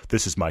thought,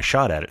 this is my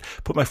shot at it.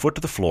 Put my foot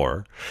to the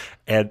floor,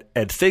 and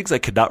things I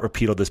could not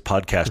repeat on this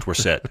podcast were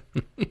said.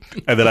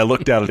 And then I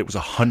looked down and it was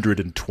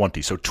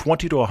 120. So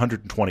 20 to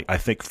 120, I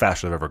think,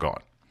 fastest I've ever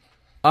gone.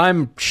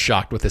 I'm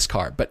shocked with this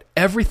car, but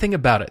everything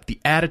about it, the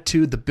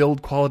attitude, the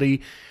build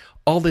quality,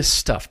 all this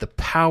stuff, the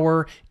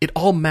power, it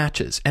all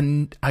matches.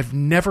 And I've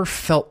never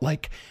felt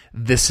like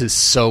this is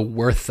so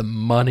worth the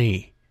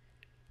money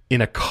in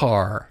a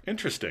car.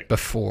 Interesting.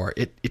 Before.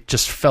 It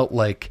just felt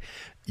like,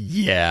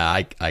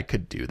 I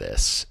could do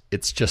this.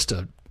 It's just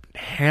a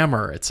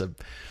hammer. It's a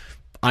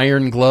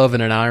iron glove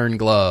and an iron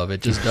glove.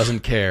 It just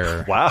doesn't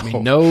care. Wow. I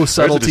mean, no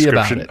subtlety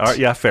about it.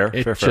 Yeah, fair.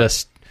 It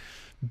just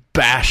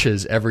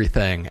bashes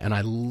everything, and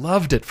I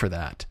loved it for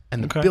that.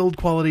 And the build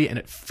quality, and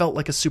it felt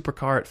like a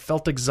supercar. It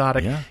felt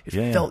exotic.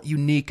 It felt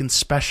unique and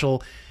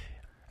special.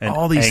 And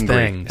all these angry,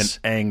 things.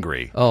 And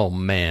angry. Oh,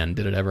 man,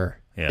 did it ever.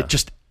 Yeah. It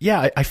just,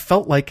 I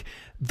felt like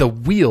the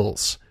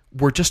wheels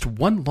were just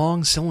one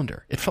long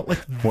cylinder. It felt like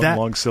one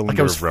long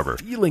cylinder of rubber.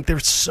 Feeling they're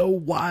so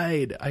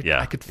wide.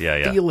 I could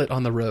feel it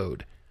on the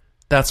road.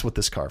 That's what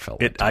this car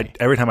felt like.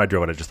 Every time I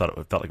drove it, I just thought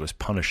it felt like it was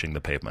punishing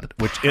the pavement,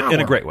 which in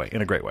a great way.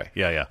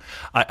 Yeah.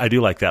 I do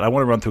like that. I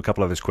want to run through a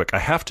couple others quick. I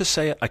have to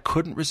say it. I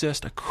couldn't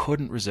resist.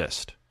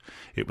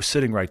 It was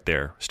sitting right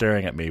there,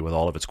 staring at me with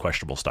all of its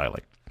questionable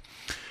styling.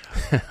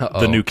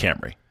 The new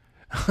Camry.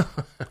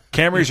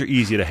 Camrys are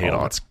easy to hate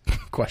on. It's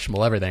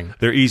questionable everything.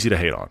 They're easy to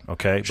hate on,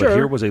 okay? Sure. But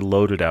here was a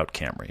loaded out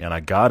Camry, and I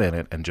got in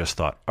it and just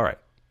thought, all right,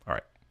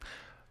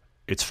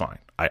 it's fine.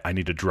 I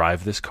need to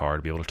drive this car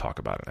to be able to talk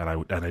about it.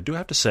 And I do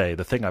have to say,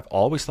 the thing I've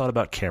always thought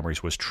about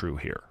Camrys was true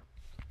here.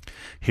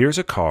 Here's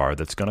a car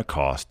that's going to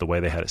cost the way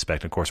they had it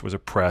spec'd. Of course, it was a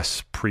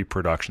press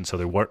pre-production, so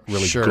there weren't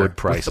really good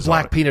prices. With the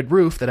black painted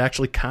roof that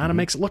actually kind of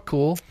makes it look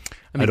cool.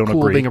 I don't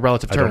cool agree. Being a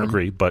relative term. I don't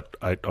agree, but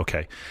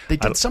okay. They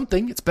did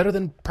something. It's better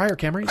than prior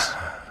Camrys.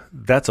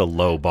 That's a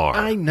low bar.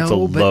 I know. It's a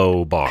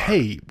low bar.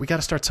 Hey, we got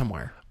to start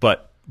somewhere.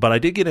 But I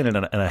did get in it,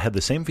 and I had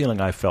the same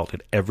feeling I felt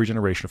in every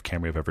generation of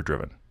Camry I've ever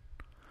driven.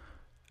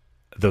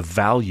 The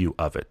value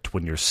of it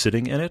when you're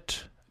sitting in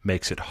it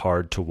makes it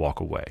hard to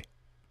walk away.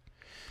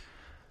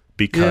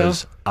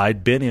 Because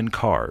I'd been in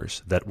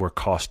cars that were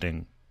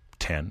costing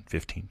 10,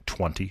 15,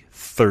 20,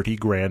 30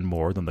 grand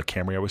more than the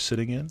Camry I was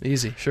sitting in.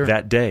 Easy, sure.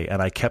 That day, and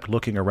I kept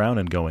looking around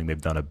and going,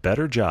 they've done a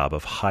better job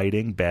of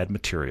hiding bad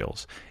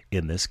materials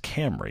in this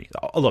Camry.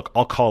 Look,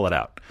 I'll call it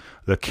out.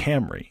 The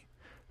Camry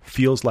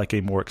feels like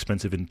a more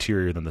expensive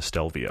interior than the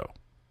Stelvio.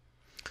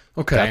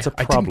 Okay, that's a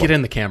I problem. didn't get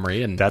in the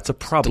Camry, and that's a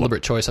problem.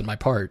 Deliberate choice on my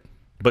part.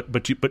 But I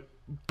that's can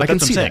what I'm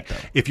see saying.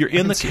 that, though. If you're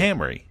in the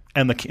Camry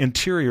and the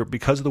interior,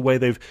 because of the way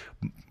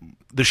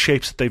the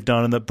shapes that they've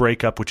done and the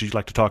breakup, which you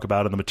like to talk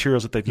about, and the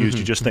materials that they've used,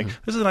 you just think,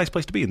 this is a nice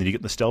place to be. And then you get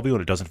in the Stelvio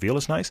and it doesn't feel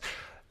as nice.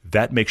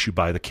 That makes you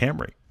buy the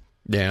Camry.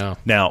 Yeah.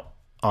 Now,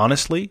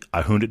 honestly,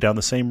 I hooned it down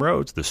the same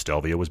roads. The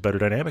Stelvio was better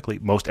dynamically.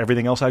 Most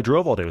everything else I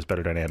drove all day was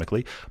better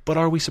dynamically. But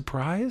are we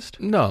surprised?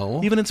 No.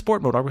 Even in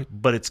sport mode, are we?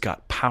 But it's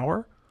got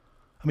power.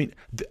 I mean,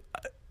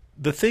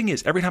 the thing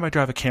is, every time I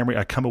drive a Camry,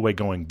 I come away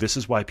going, this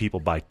is why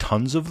people buy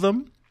tons of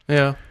them.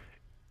 Yeah.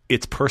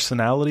 It's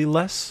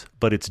personality-less,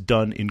 but it's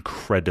done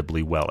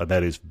incredibly well. And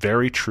that is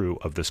very true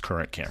of this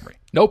current Camry.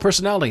 No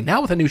personality,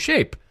 now with a new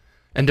shape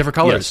and different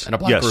colors and a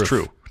black roof.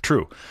 Yes,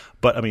 true.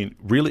 But, I mean,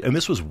 really, and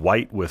this was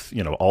white with,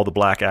 all the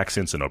black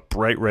accents and a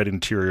bright red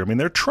interior. I mean,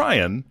 they're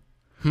trying.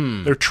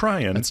 They're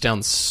trying. That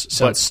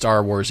sounds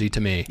Star Wars-y to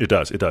me. It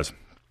does.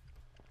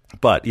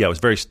 But, yeah, it was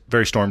very,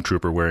 very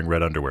Stormtrooper wearing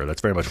red underwear.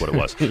 That's very much what it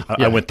was.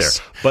 I went there.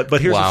 But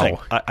here's the thing.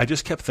 I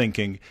just kept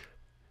thinking,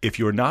 if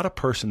you're not a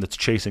person that's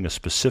chasing a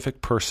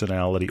specific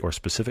personality or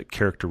specific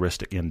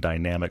characteristic in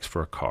dynamics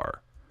for a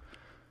car,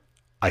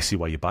 I see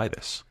why you buy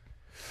this.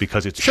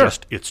 Because it's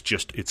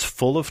it's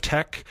full of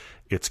tech.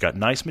 It's got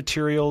nice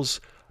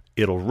materials.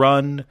 It'll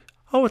run.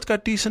 Oh, it's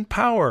got decent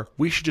power.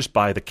 We should just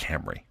buy the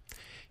Camry.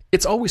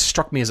 It's always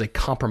struck me as a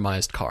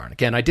compromised car. And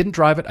again, I didn't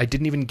drive it. I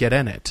didn't even get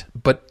in it.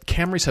 But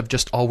Camrys have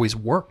just always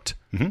worked.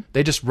 Mm-hmm.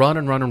 They just run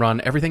and run and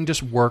run. Everything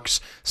just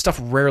works. Stuff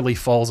rarely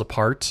falls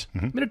apart.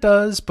 Mm-hmm. I mean, it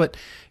does, but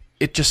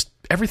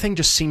everything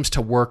just seems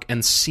to work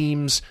and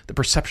the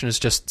perception is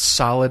just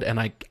solid, and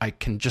I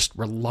can just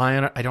rely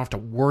on it. I don't have to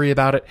worry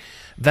about it.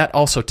 That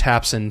also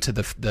taps into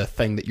the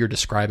thing that you're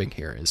describing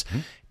here is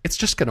it's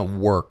just going to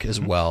work as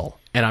well,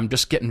 and I'm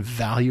just getting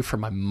value for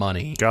my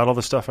money. Got all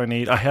the stuff I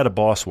need. I had a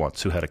boss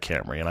once who had a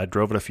Camry, and I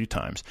drove it a few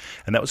times,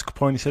 and that was the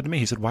point he said to me.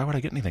 He said, why would I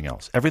get anything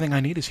else? Everything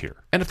I need is here.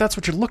 And if that's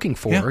what you're looking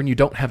for and you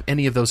don't have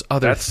any of those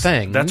other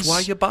things... That's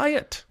why you buy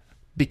it.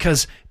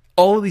 Because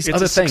all of these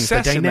other things,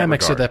 the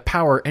dynamics or the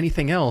power,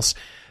 anything else,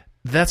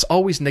 that's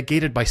always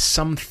negated by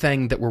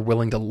something that we're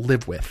willing to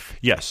live with.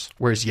 Yes.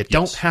 Whereas you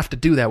don't have to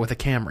do that with a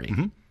Camry.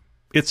 Mm-hmm.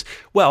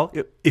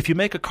 If you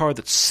make a car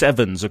that's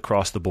sevens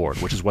across the board,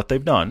 which is what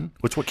they've done,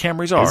 which is what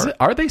Camrys are.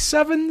 Are they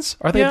sevens?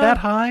 Are they that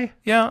high?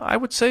 Yeah, I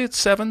would say it's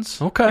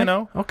sevens. Okay.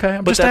 Okay,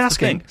 I'm just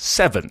asking. The thing.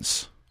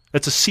 Sevens.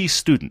 It's a C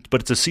student,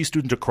 but it's a C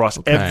student across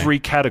every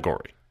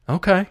category.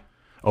 Okay.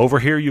 Over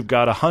here, you've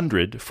got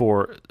 100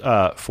 for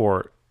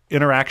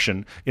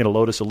interaction in a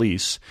Lotus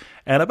Elise,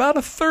 and about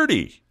a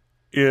 30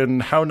 in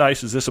how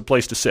nice is this a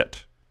place to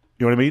sit.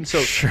 You know what I mean?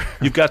 So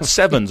You've got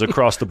sevens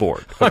across the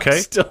board. Okay,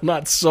 I'm still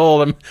not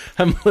sold.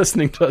 I'm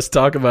listening to us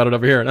talk about it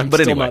over here, and I'm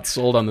still not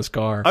sold on this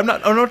car.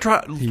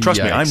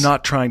 Trust me, I'm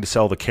not trying to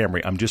sell the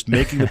Camry. I'm just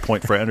making the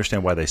point for I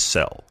understand why they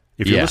sell.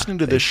 If you're listening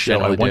to this show,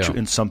 I want you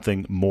in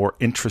something more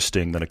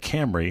interesting than a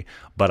Camry.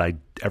 But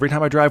every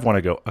time I drive one,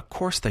 I go, of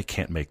course they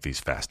can't make these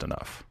fast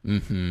enough.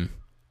 Mm-hmm.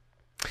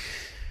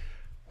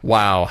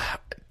 Wow.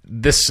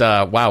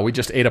 We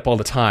just ate up all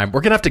the time.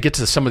 We're going to have to get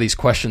to some of these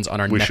questions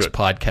on our next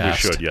podcast. We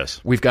should,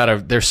 yes.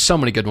 There's so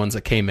many good ones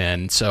that came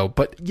in.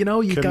 But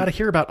you got to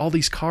hear about all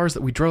these cars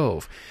that we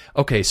drove.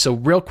 Okay, so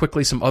real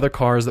quickly, some other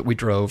cars that we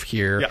drove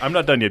here. Yeah, I'm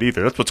not done yet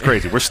either. That's what's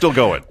crazy. We're still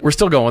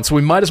going. So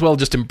we might as well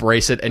just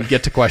embrace it and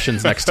get to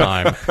questions next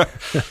time.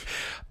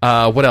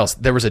 What else?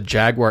 There was a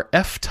Jaguar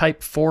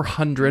F-Type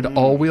 400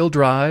 all-wheel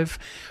drive,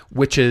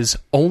 which is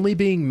only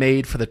being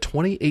made for the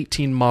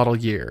 2018 model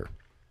year.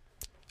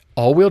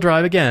 All-wheel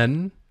drive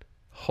again.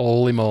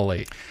 Holy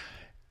moly.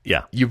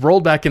 Yeah. You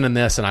rolled back in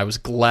this, and I was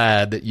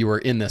glad that you were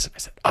in this. And I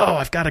said,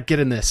 I've got to get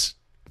in this,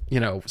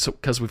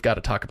 because we've got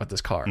to talk about this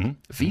car.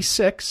 Mm-hmm.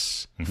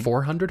 V6,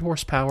 400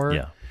 horsepower.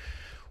 Yeah.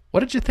 What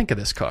did you think of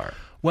this car?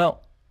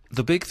 Well,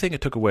 the big thing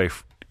it took away,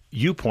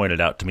 you pointed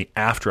out to me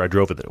after I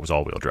drove it that it was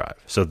all-wheel drive.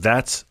 So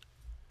that's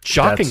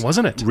shocking,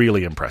 wasn't it?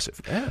 Really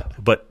impressive. Yeah.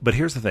 But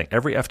here's the thing.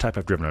 Every F-Type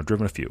I've driven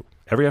a few.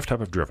 Every F-Type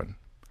I've driven,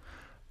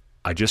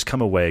 I just come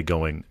away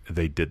going,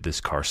 they did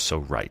this car so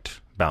right,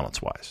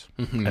 balance-wise.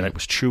 Mm-hmm. And it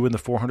was true in the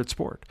 400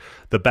 Sport.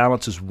 The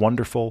balance is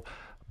wonderful,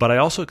 but I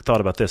also thought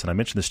about this, and I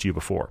mentioned this to you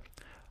before.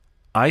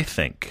 I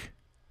think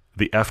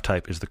the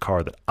F-Type is the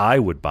car that I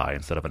would buy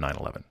instead of a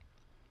 911.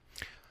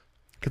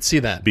 Could see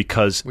that.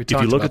 Because if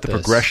you look at the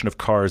progression of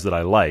cars that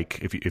I like,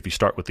 if you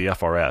start with the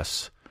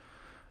FRS,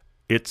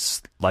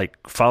 it's like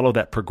follow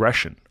that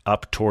progression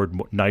up toward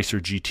nicer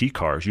GT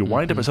cars. You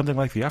wind up at something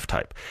like the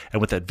F-Type. And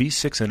with that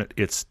V6 in it,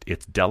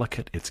 it's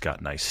delicate. It's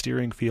got nice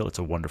steering feel. It's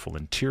a wonderful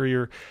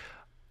interior.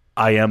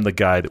 I am the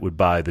guy that would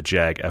buy the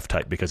Jag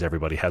F-Type because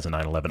everybody has a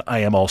 911. I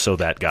am also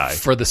that guy.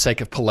 For the sake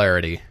of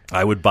polarity.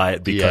 I would buy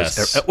it because...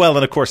 Yes. Well,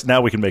 and of course,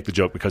 now we can make the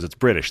joke because it's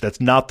British.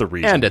 That's not the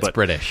reason. And it's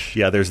British.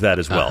 Yeah, there's that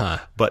as well.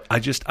 Uh-huh. But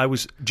I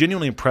was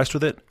genuinely impressed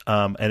with it,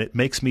 and it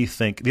makes me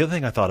think... The other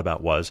thing I thought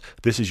about was,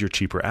 this is your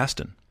cheaper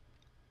Aston.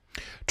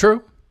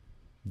 True.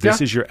 This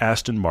is your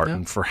Aston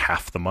Martin for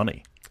half the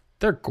money.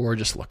 They're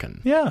gorgeous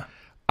looking. Yeah.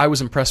 I was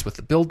impressed with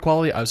the build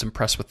quality. I was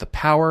impressed with the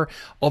power.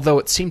 Although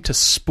it seemed to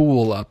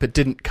spool up. It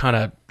didn't kind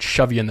of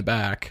shove you in the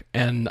back.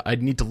 And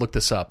I'd need to look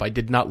this up. I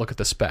did not look at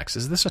the specs.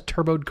 Is this a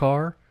turboed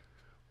car?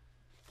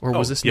 Or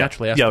was this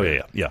naturally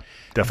aspirated? Yeah.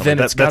 Definitely.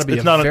 Then it's gotta be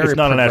it's not a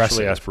naturally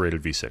progressive.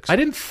 aspirated V6. I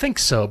didn't think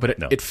so, but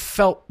it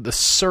felt the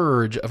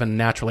surge of a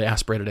naturally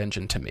aspirated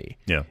engine to me.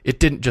 Yeah. It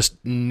didn't just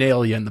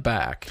nail you in the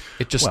back.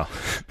 It just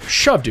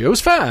shoved you. It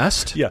was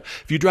fast. Yeah.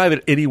 If you drive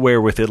it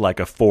anywhere within like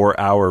a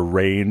 4-hour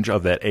range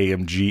of that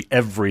AMG,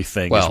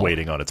 everything is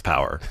waiting on its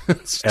power.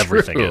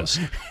 Everything true. is.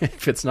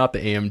 If it's not the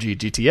AMG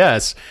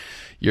GTS,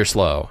 you're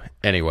slow.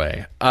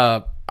 Anyway,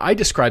 I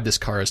described this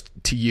car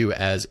to you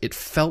as it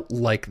felt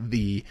like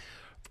the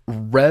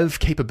rev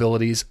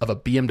capabilities of a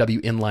BMW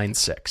inline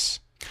 6.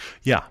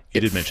 Yeah, you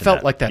did mention felt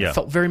that. like that. Yeah. It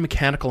felt very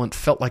mechanical and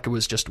felt like it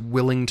was just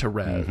willing to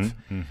rev.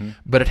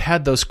 But it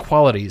had those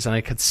qualities, and I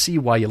could see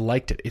why you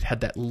liked it. It had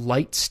that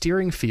light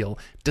steering feel,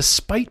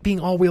 despite being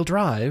all-wheel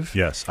drive.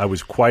 Yes, I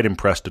was quite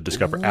impressed to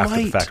discover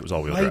after the fact it was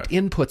all-wheel drive. Light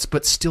inputs,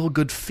 but still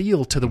good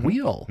feel to the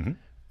wheel.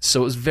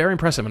 So it was very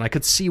impressive, and I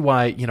could see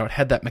why it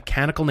had that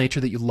mechanical nature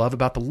that you love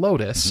about the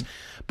Lotus,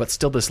 but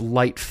still this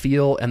light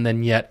feel, and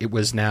then yet it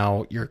was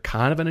now, you're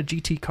kind of in a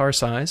GT car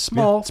size,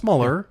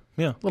 smaller,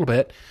 a little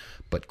bit,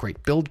 but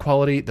great build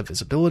quality. The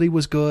visibility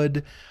was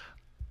good,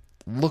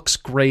 looks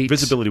great.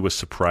 Visibility was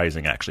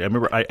surprising, actually. I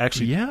remember I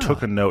actually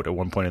took a note at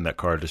one point in that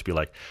car to just be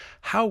like,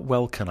 how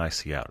well can I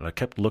see out? And I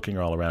kept looking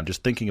all around,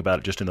 just thinking about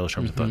it just in those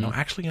terms. I thought, no,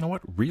 actually, you know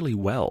what? Really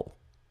well.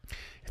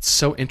 It's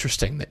so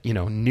interesting that,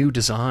 new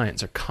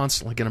designs are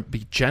constantly going to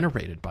be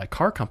generated by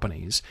car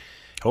companies.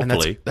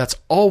 Hopefully. And that's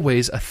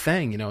always a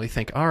thing. You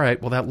think, all right,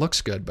 well, that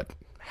looks good, but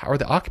how are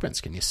the occupants?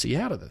 Can you see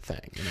out of the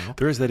thing?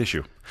 There is that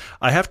issue.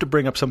 I have to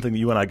bring up something that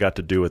you and I got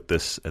to do at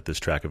this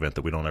track event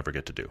that we don't ever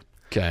get to do.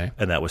 Okay.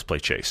 And that was play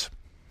chase.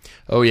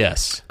 Oh,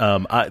 yes.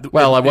 I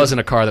was in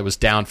a car that was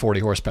down 40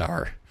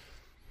 horsepower.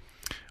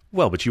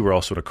 Well, but you were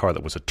also in a car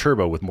that was a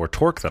turbo with more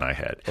torque than I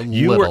had.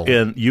 You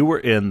were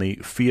in the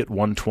Fiat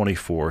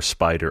 124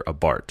 Spider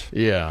Abarth.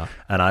 Yeah.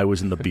 And I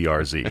was in the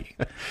BRZ.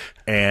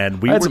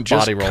 And we were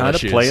just kind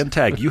of playing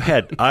tag.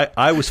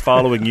 I was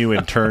following you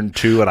in turn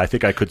 2, and I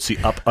think I could see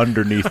up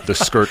underneath the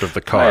skirt of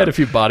the car. I had a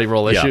few body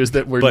roll issues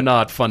that were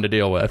not fun to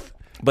deal with.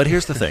 But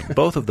here's the thing.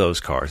 Both of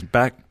those cars,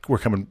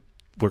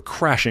 we're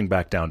crashing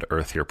back down to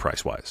earth here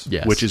price-wise,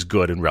 which is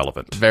good and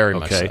relevant. Very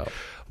much so.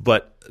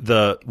 But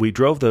we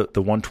drove the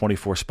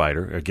 124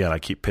 Spider. Again, I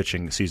keep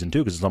pitching season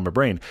 2 because it's on my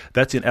brain.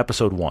 That's in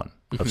episode 1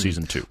 of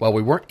season 2. Well,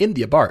 we weren't in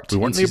the Abarth. We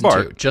weren't in the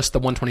Abarth. Just the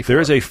 124. There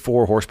is a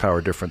 4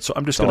 horsepower difference, so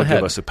I'm just going to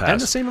give us a pass. And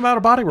the same amount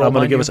of body roll. I'm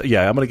going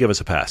to give us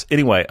a pass.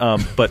 Anyway,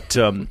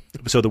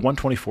 so the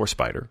 124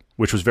 Spider,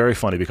 which was very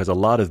funny because a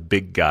lot of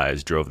big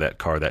guys drove that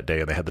car that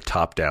day, and they had the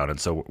top down, and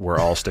so we're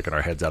all sticking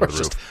our heads out of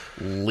the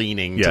roof,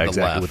 leaning to the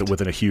left,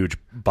 with a huge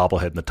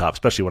bobblehead in the top,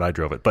 especially when I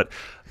drove it. But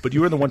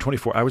you were in the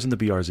 124. I was in the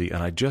BRZ,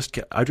 and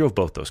I drove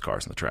both those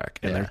cars on the track,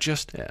 and they're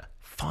just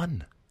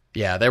fun.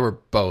 Yeah, they were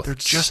both. They're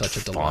just such a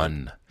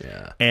fun. Delight.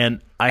 Yeah,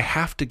 and I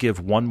have to give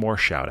one more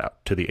shout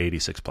out to the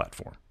 86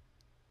 platform.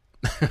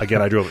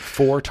 Again, I drove it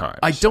 4 times.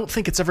 I don't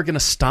think it's ever going to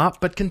stop,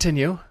 but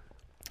continue.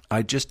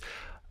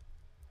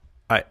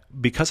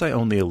 Because I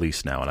own the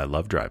Elise now and I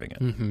love driving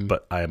it,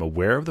 but I am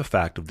aware of the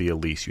fact of the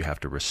Elise, you have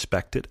to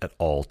respect it at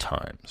all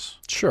times.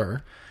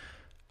 Sure.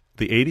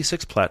 The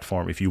 86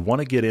 platform, if you want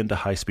to get into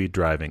high-speed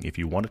driving, if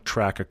you want to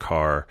track a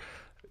car,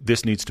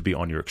 this needs to be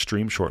on your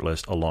extreme short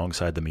list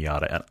alongside the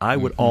Miata. And I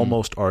would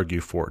almost argue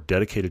for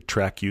dedicated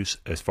track use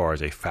as far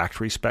as a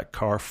factory spec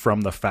car from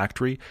the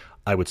factory,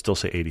 I would still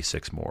say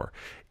 86 more.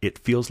 It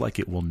feels like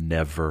it will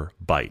never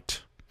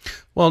bite.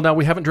 Well, now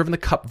we haven't driven the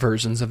Cup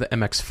versions of the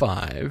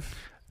MX-5.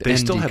 They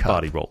still have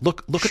body roll.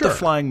 Look at the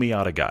Flying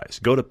Miata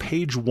guys. Go to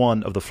page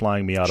 1 of the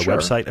Flying Miata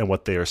website, and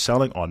what they are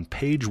selling on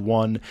page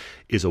 1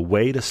 is a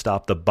way to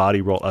stop the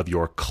body roll of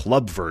your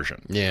club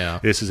version. Yeah.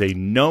 This is a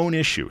known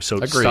issue. So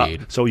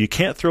agreed. So you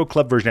can't throw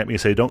club version at me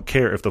and say, don't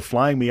care if the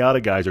Flying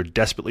Miata guys are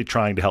desperately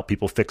trying to help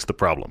people fix the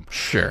problem.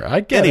 Sure,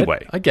 I get it.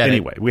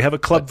 Anyway, we have a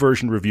club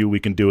version review we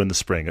can do in the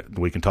spring.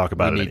 We can talk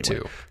about it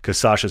anyway. Because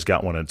Sasha's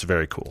got one, and it's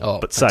very cool. Oh,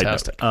 but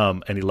fantastic. Side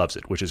note, and he loves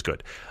it, which is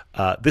good.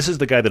 This is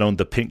the guy that owned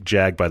the pink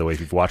Jag, by the way. If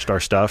you've watched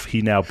our stuff,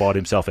 he now bought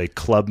himself a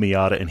Club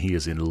Miata, and he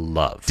is in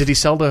love. Did he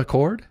sell the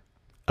Accord?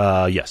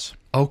 Yes.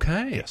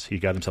 Okay. Yes, he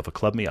got himself a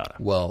Club Miata.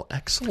 Well,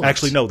 excellent.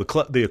 Actually, no,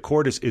 the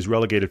Accord is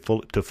relegated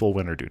to full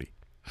winter duty.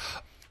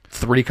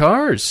 3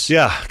 cars.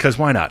 Yeah, because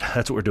why not?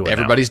 That's what we're doing.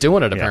 Everybody's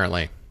doing it,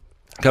 apparently.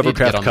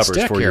 Covercraft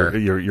covers for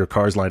your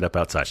cars lined up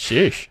outside.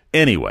 Sheesh.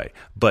 Anyway,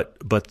 but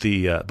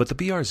the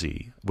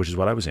BRZ, which is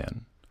what I was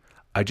in,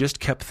 I just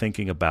kept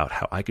thinking about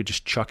how I could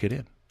just chuck it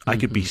in. I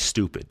could be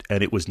stupid,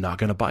 and it was not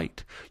going to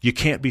bite. You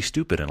can't be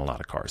stupid in a lot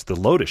of cars. The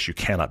Lotus, you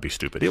cannot be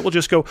stupid. It will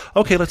just go,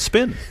 okay, let's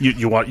spin.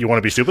 You want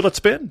to be stupid? Let's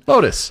spin.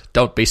 Lotus,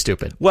 don't be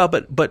stupid. Well,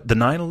 but the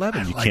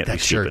 911, you like can't that be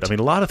stupid. shirt. I mean,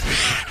 a lot of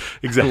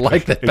exactly. I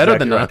like that better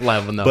than exactly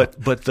 911, though.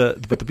 But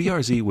the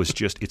BRZ was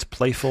just, it's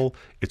playful,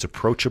 it's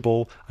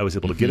approachable. I was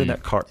able to get in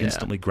that car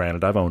instantly.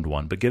 Granted, I've owned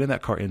one, but get in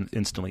that car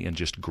instantly and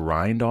just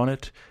grind on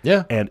it.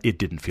 Yeah. And it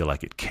didn't feel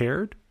like it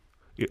cared.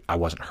 I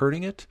wasn't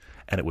hurting it,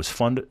 and it was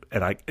fun.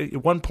 And I,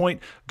 at one point,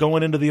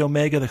 going into the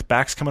Omega, the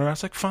back's coming around. I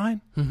was like, fine,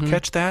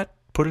 catch that,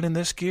 put it in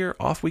this gear,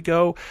 off we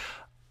go.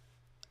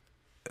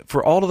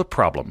 For all of the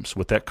problems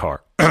with that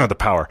car, the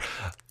power,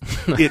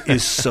 it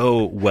is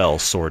so well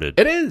sorted.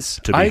 It is.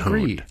 To be I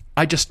agree. hooned.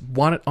 I just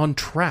want it on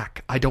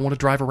track. I don't want to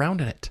drive around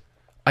in it.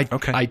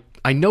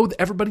 I know that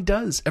everybody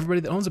does.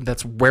 Everybody that owns them,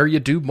 that's where you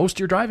do most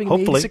of your driving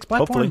in the 86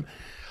 platform.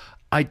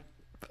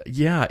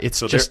 It's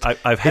So just...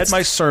 I've had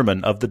my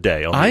sermon of the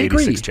day on the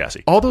 86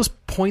 chassis. All those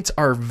points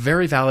are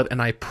very valid,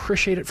 and I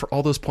appreciate it for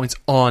all those points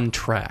on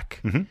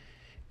track.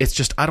 It's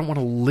just, I don't want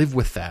to live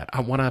with that.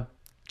 I want to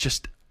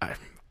just... I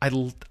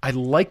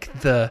like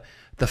the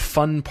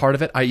fun part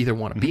of it. I either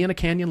want to be in a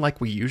canyon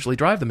like we usually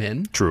drive them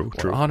in, True.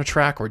 or on a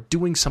track, or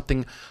doing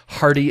something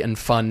hardy and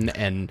fun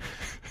and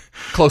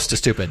close to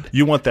stupid.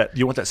 You want that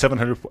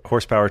 700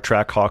 horsepower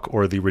track hawk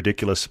or the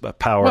ridiculous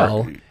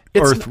power,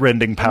 It's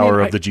earth-rending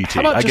power of the GT.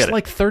 How about I get just it.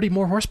 like 30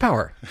 more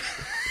horsepower?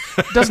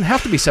 It doesn't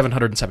have to be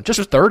 707,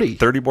 just 30.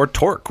 30 more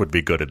torque would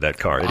be good in that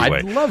car. Anyway,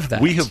 I'd love that.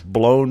 We have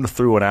blown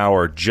through an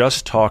hour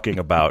just talking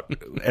about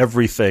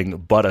everything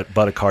but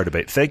a car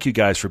debate. Thank you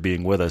guys for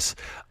being with us.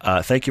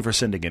 Thank you for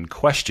sending in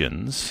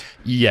questions.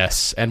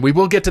 Yes, and we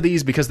will get to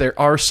these because there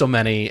are so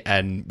many,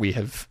 and we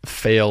have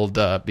failed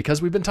because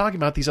we've been talking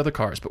about these other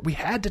cars, but we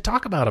had to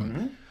talk about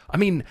them. I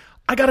mean,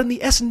 I got in the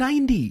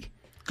S90.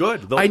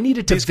 Good. I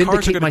needed to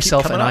vindicate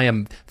myself, and I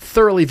am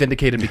thoroughly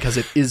vindicated because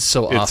it is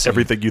so awesome. It's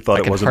everything you thought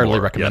it was. I can hardly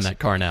recommend that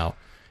car now,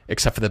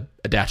 except for the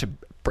adaptive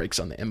brakes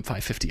on the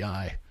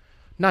M550i.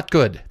 Not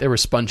good. They were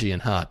spongy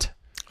and hot.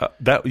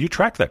 You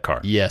tracked that car?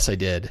 Yes, I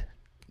did.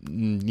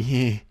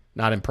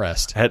 Not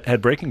impressed.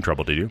 Had braking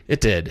trouble? Did you?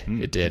 It did.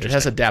 It did. It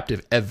has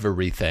adaptive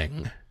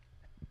everything,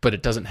 but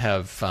it doesn't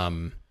have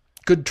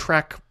good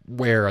track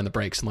wear on the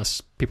brakes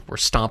unless people were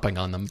stomping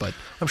on them. But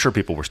I'm sure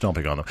people were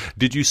stomping on them.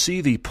 Did you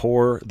see the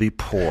poor?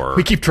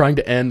 We keep trying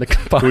to end the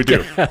podcast. We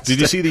do. Did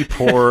you see the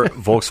poor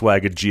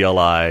Volkswagen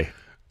GLI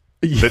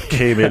that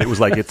came in? It was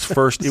like its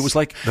first. It was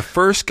like the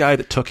first guy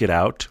that took it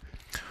out,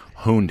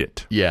 hooned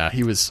it. Yeah,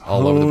 he was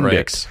all over the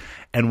brakes.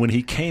 And when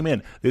he came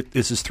in,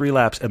 this is 3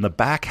 laps, and the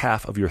back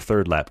half of your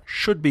third lap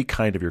should be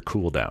kind of your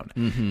cool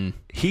down.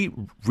 He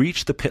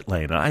reached the pit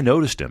lane, and I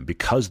noticed him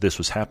because this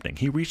was happening.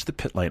 He reached the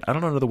pit lane. I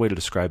don't know another way to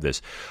describe this.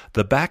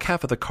 The back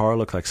half of the car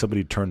looked like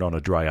somebody turned on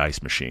a dry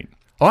ice machine.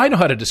 Oh, I know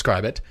how to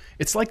describe it.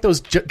 It's like those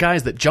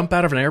guys that jump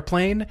out of an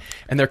airplane,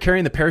 and they're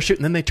carrying the parachute,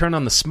 and then they turn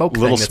on the smoke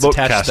thing that's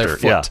attached to their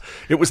foot. Yeah.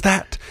 It was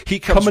that. He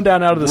comes coming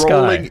down out of the sky,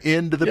 rolling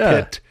into the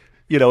pit.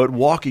 At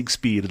walking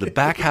speed, and the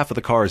back half of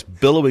the car is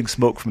billowing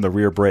smoke from the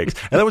rear brakes.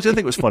 And that was the other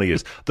thing that was funny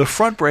is the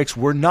front brakes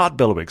were not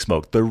billowing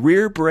smoke. The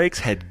rear brakes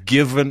had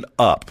given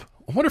up.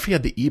 I wonder if he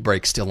had the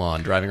e-brake still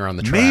on driving around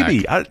the track.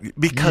 Maybe,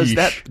 because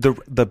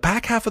the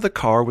back half of the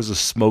car was a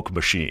smoke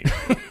machine.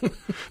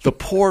 The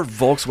poor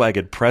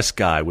Volkswagen press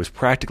guy was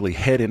practically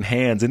head in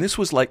hands, and this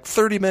was like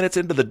 30 minutes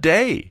into the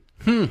day.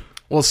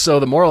 Well, so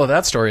the moral of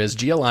that story is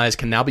GLIs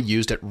can now be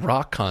used at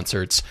rock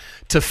concerts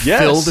to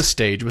fill the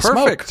stage with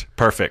smoke.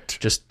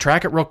 Perfect. Just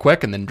track it real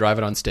quick and then drive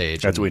it on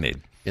stage. That's what we need.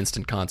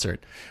 Instant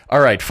concert. All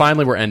right,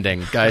 finally we're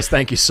ending. Guys,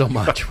 thank you so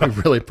much. We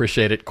really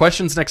appreciate it.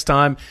 Questions next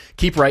time.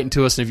 Keep writing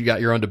to us, and if you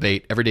got your own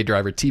debate,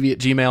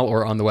 everydaydrivertv@gmail.com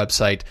or on the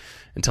website.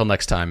 Until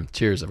next time,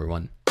 cheers,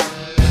 everyone.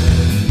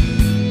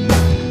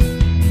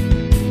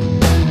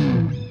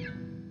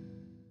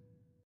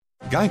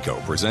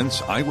 Geico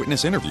presents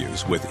eyewitness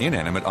interviews with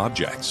inanimate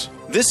objects.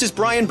 This is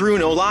Brian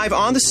Bruno live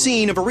on the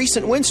scene of a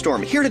recent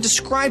windstorm, here to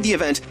describe the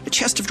event, The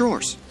Chest of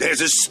Drawers. There's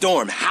a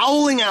storm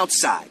howling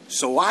outside,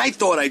 so I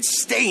thought I'd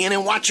stay in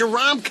and watch a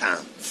rom-com.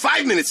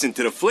 5 minutes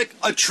into the flick,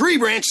 a tree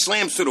branch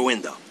slams through the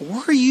window.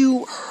 Were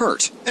you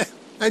hurt?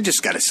 I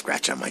just got a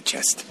scratch on my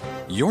chest.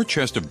 Your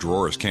chest of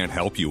drawers can't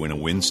help you in a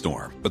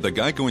windstorm, but the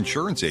Geico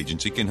Insurance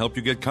Agency can help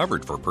you get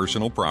covered for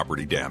personal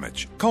property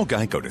damage. Call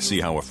Geico to see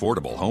how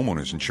affordable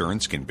homeowners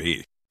insurance can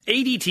be.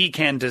 ADT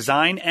can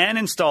design and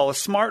install a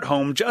smart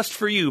home just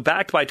for you,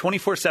 backed by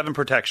 24/7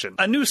 protection.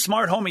 A new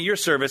smart home at your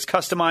service,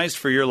 customized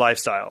for your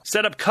lifestyle.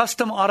 Set up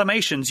custom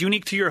automations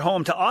unique to your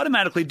home to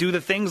automatically do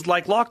the things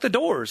like lock the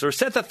doors or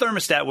set the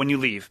thermostat when you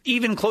leave.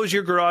 Even close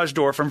your garage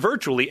door from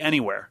virtually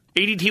anywhere.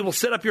 ADT will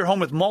set up your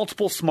home with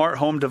multiple smart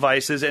home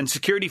devices and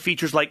security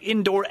features like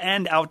indoor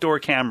and outdoor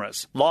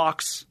cameras,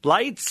 locks,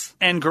 lights,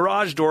 and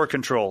garage door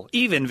control,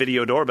 even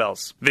video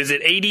doorbells.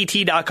 Visit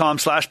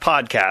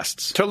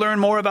ADT.com/podcasts to learn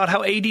more about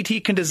how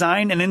ADT can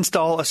design and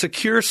install a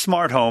secure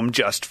smart home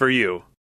just for you.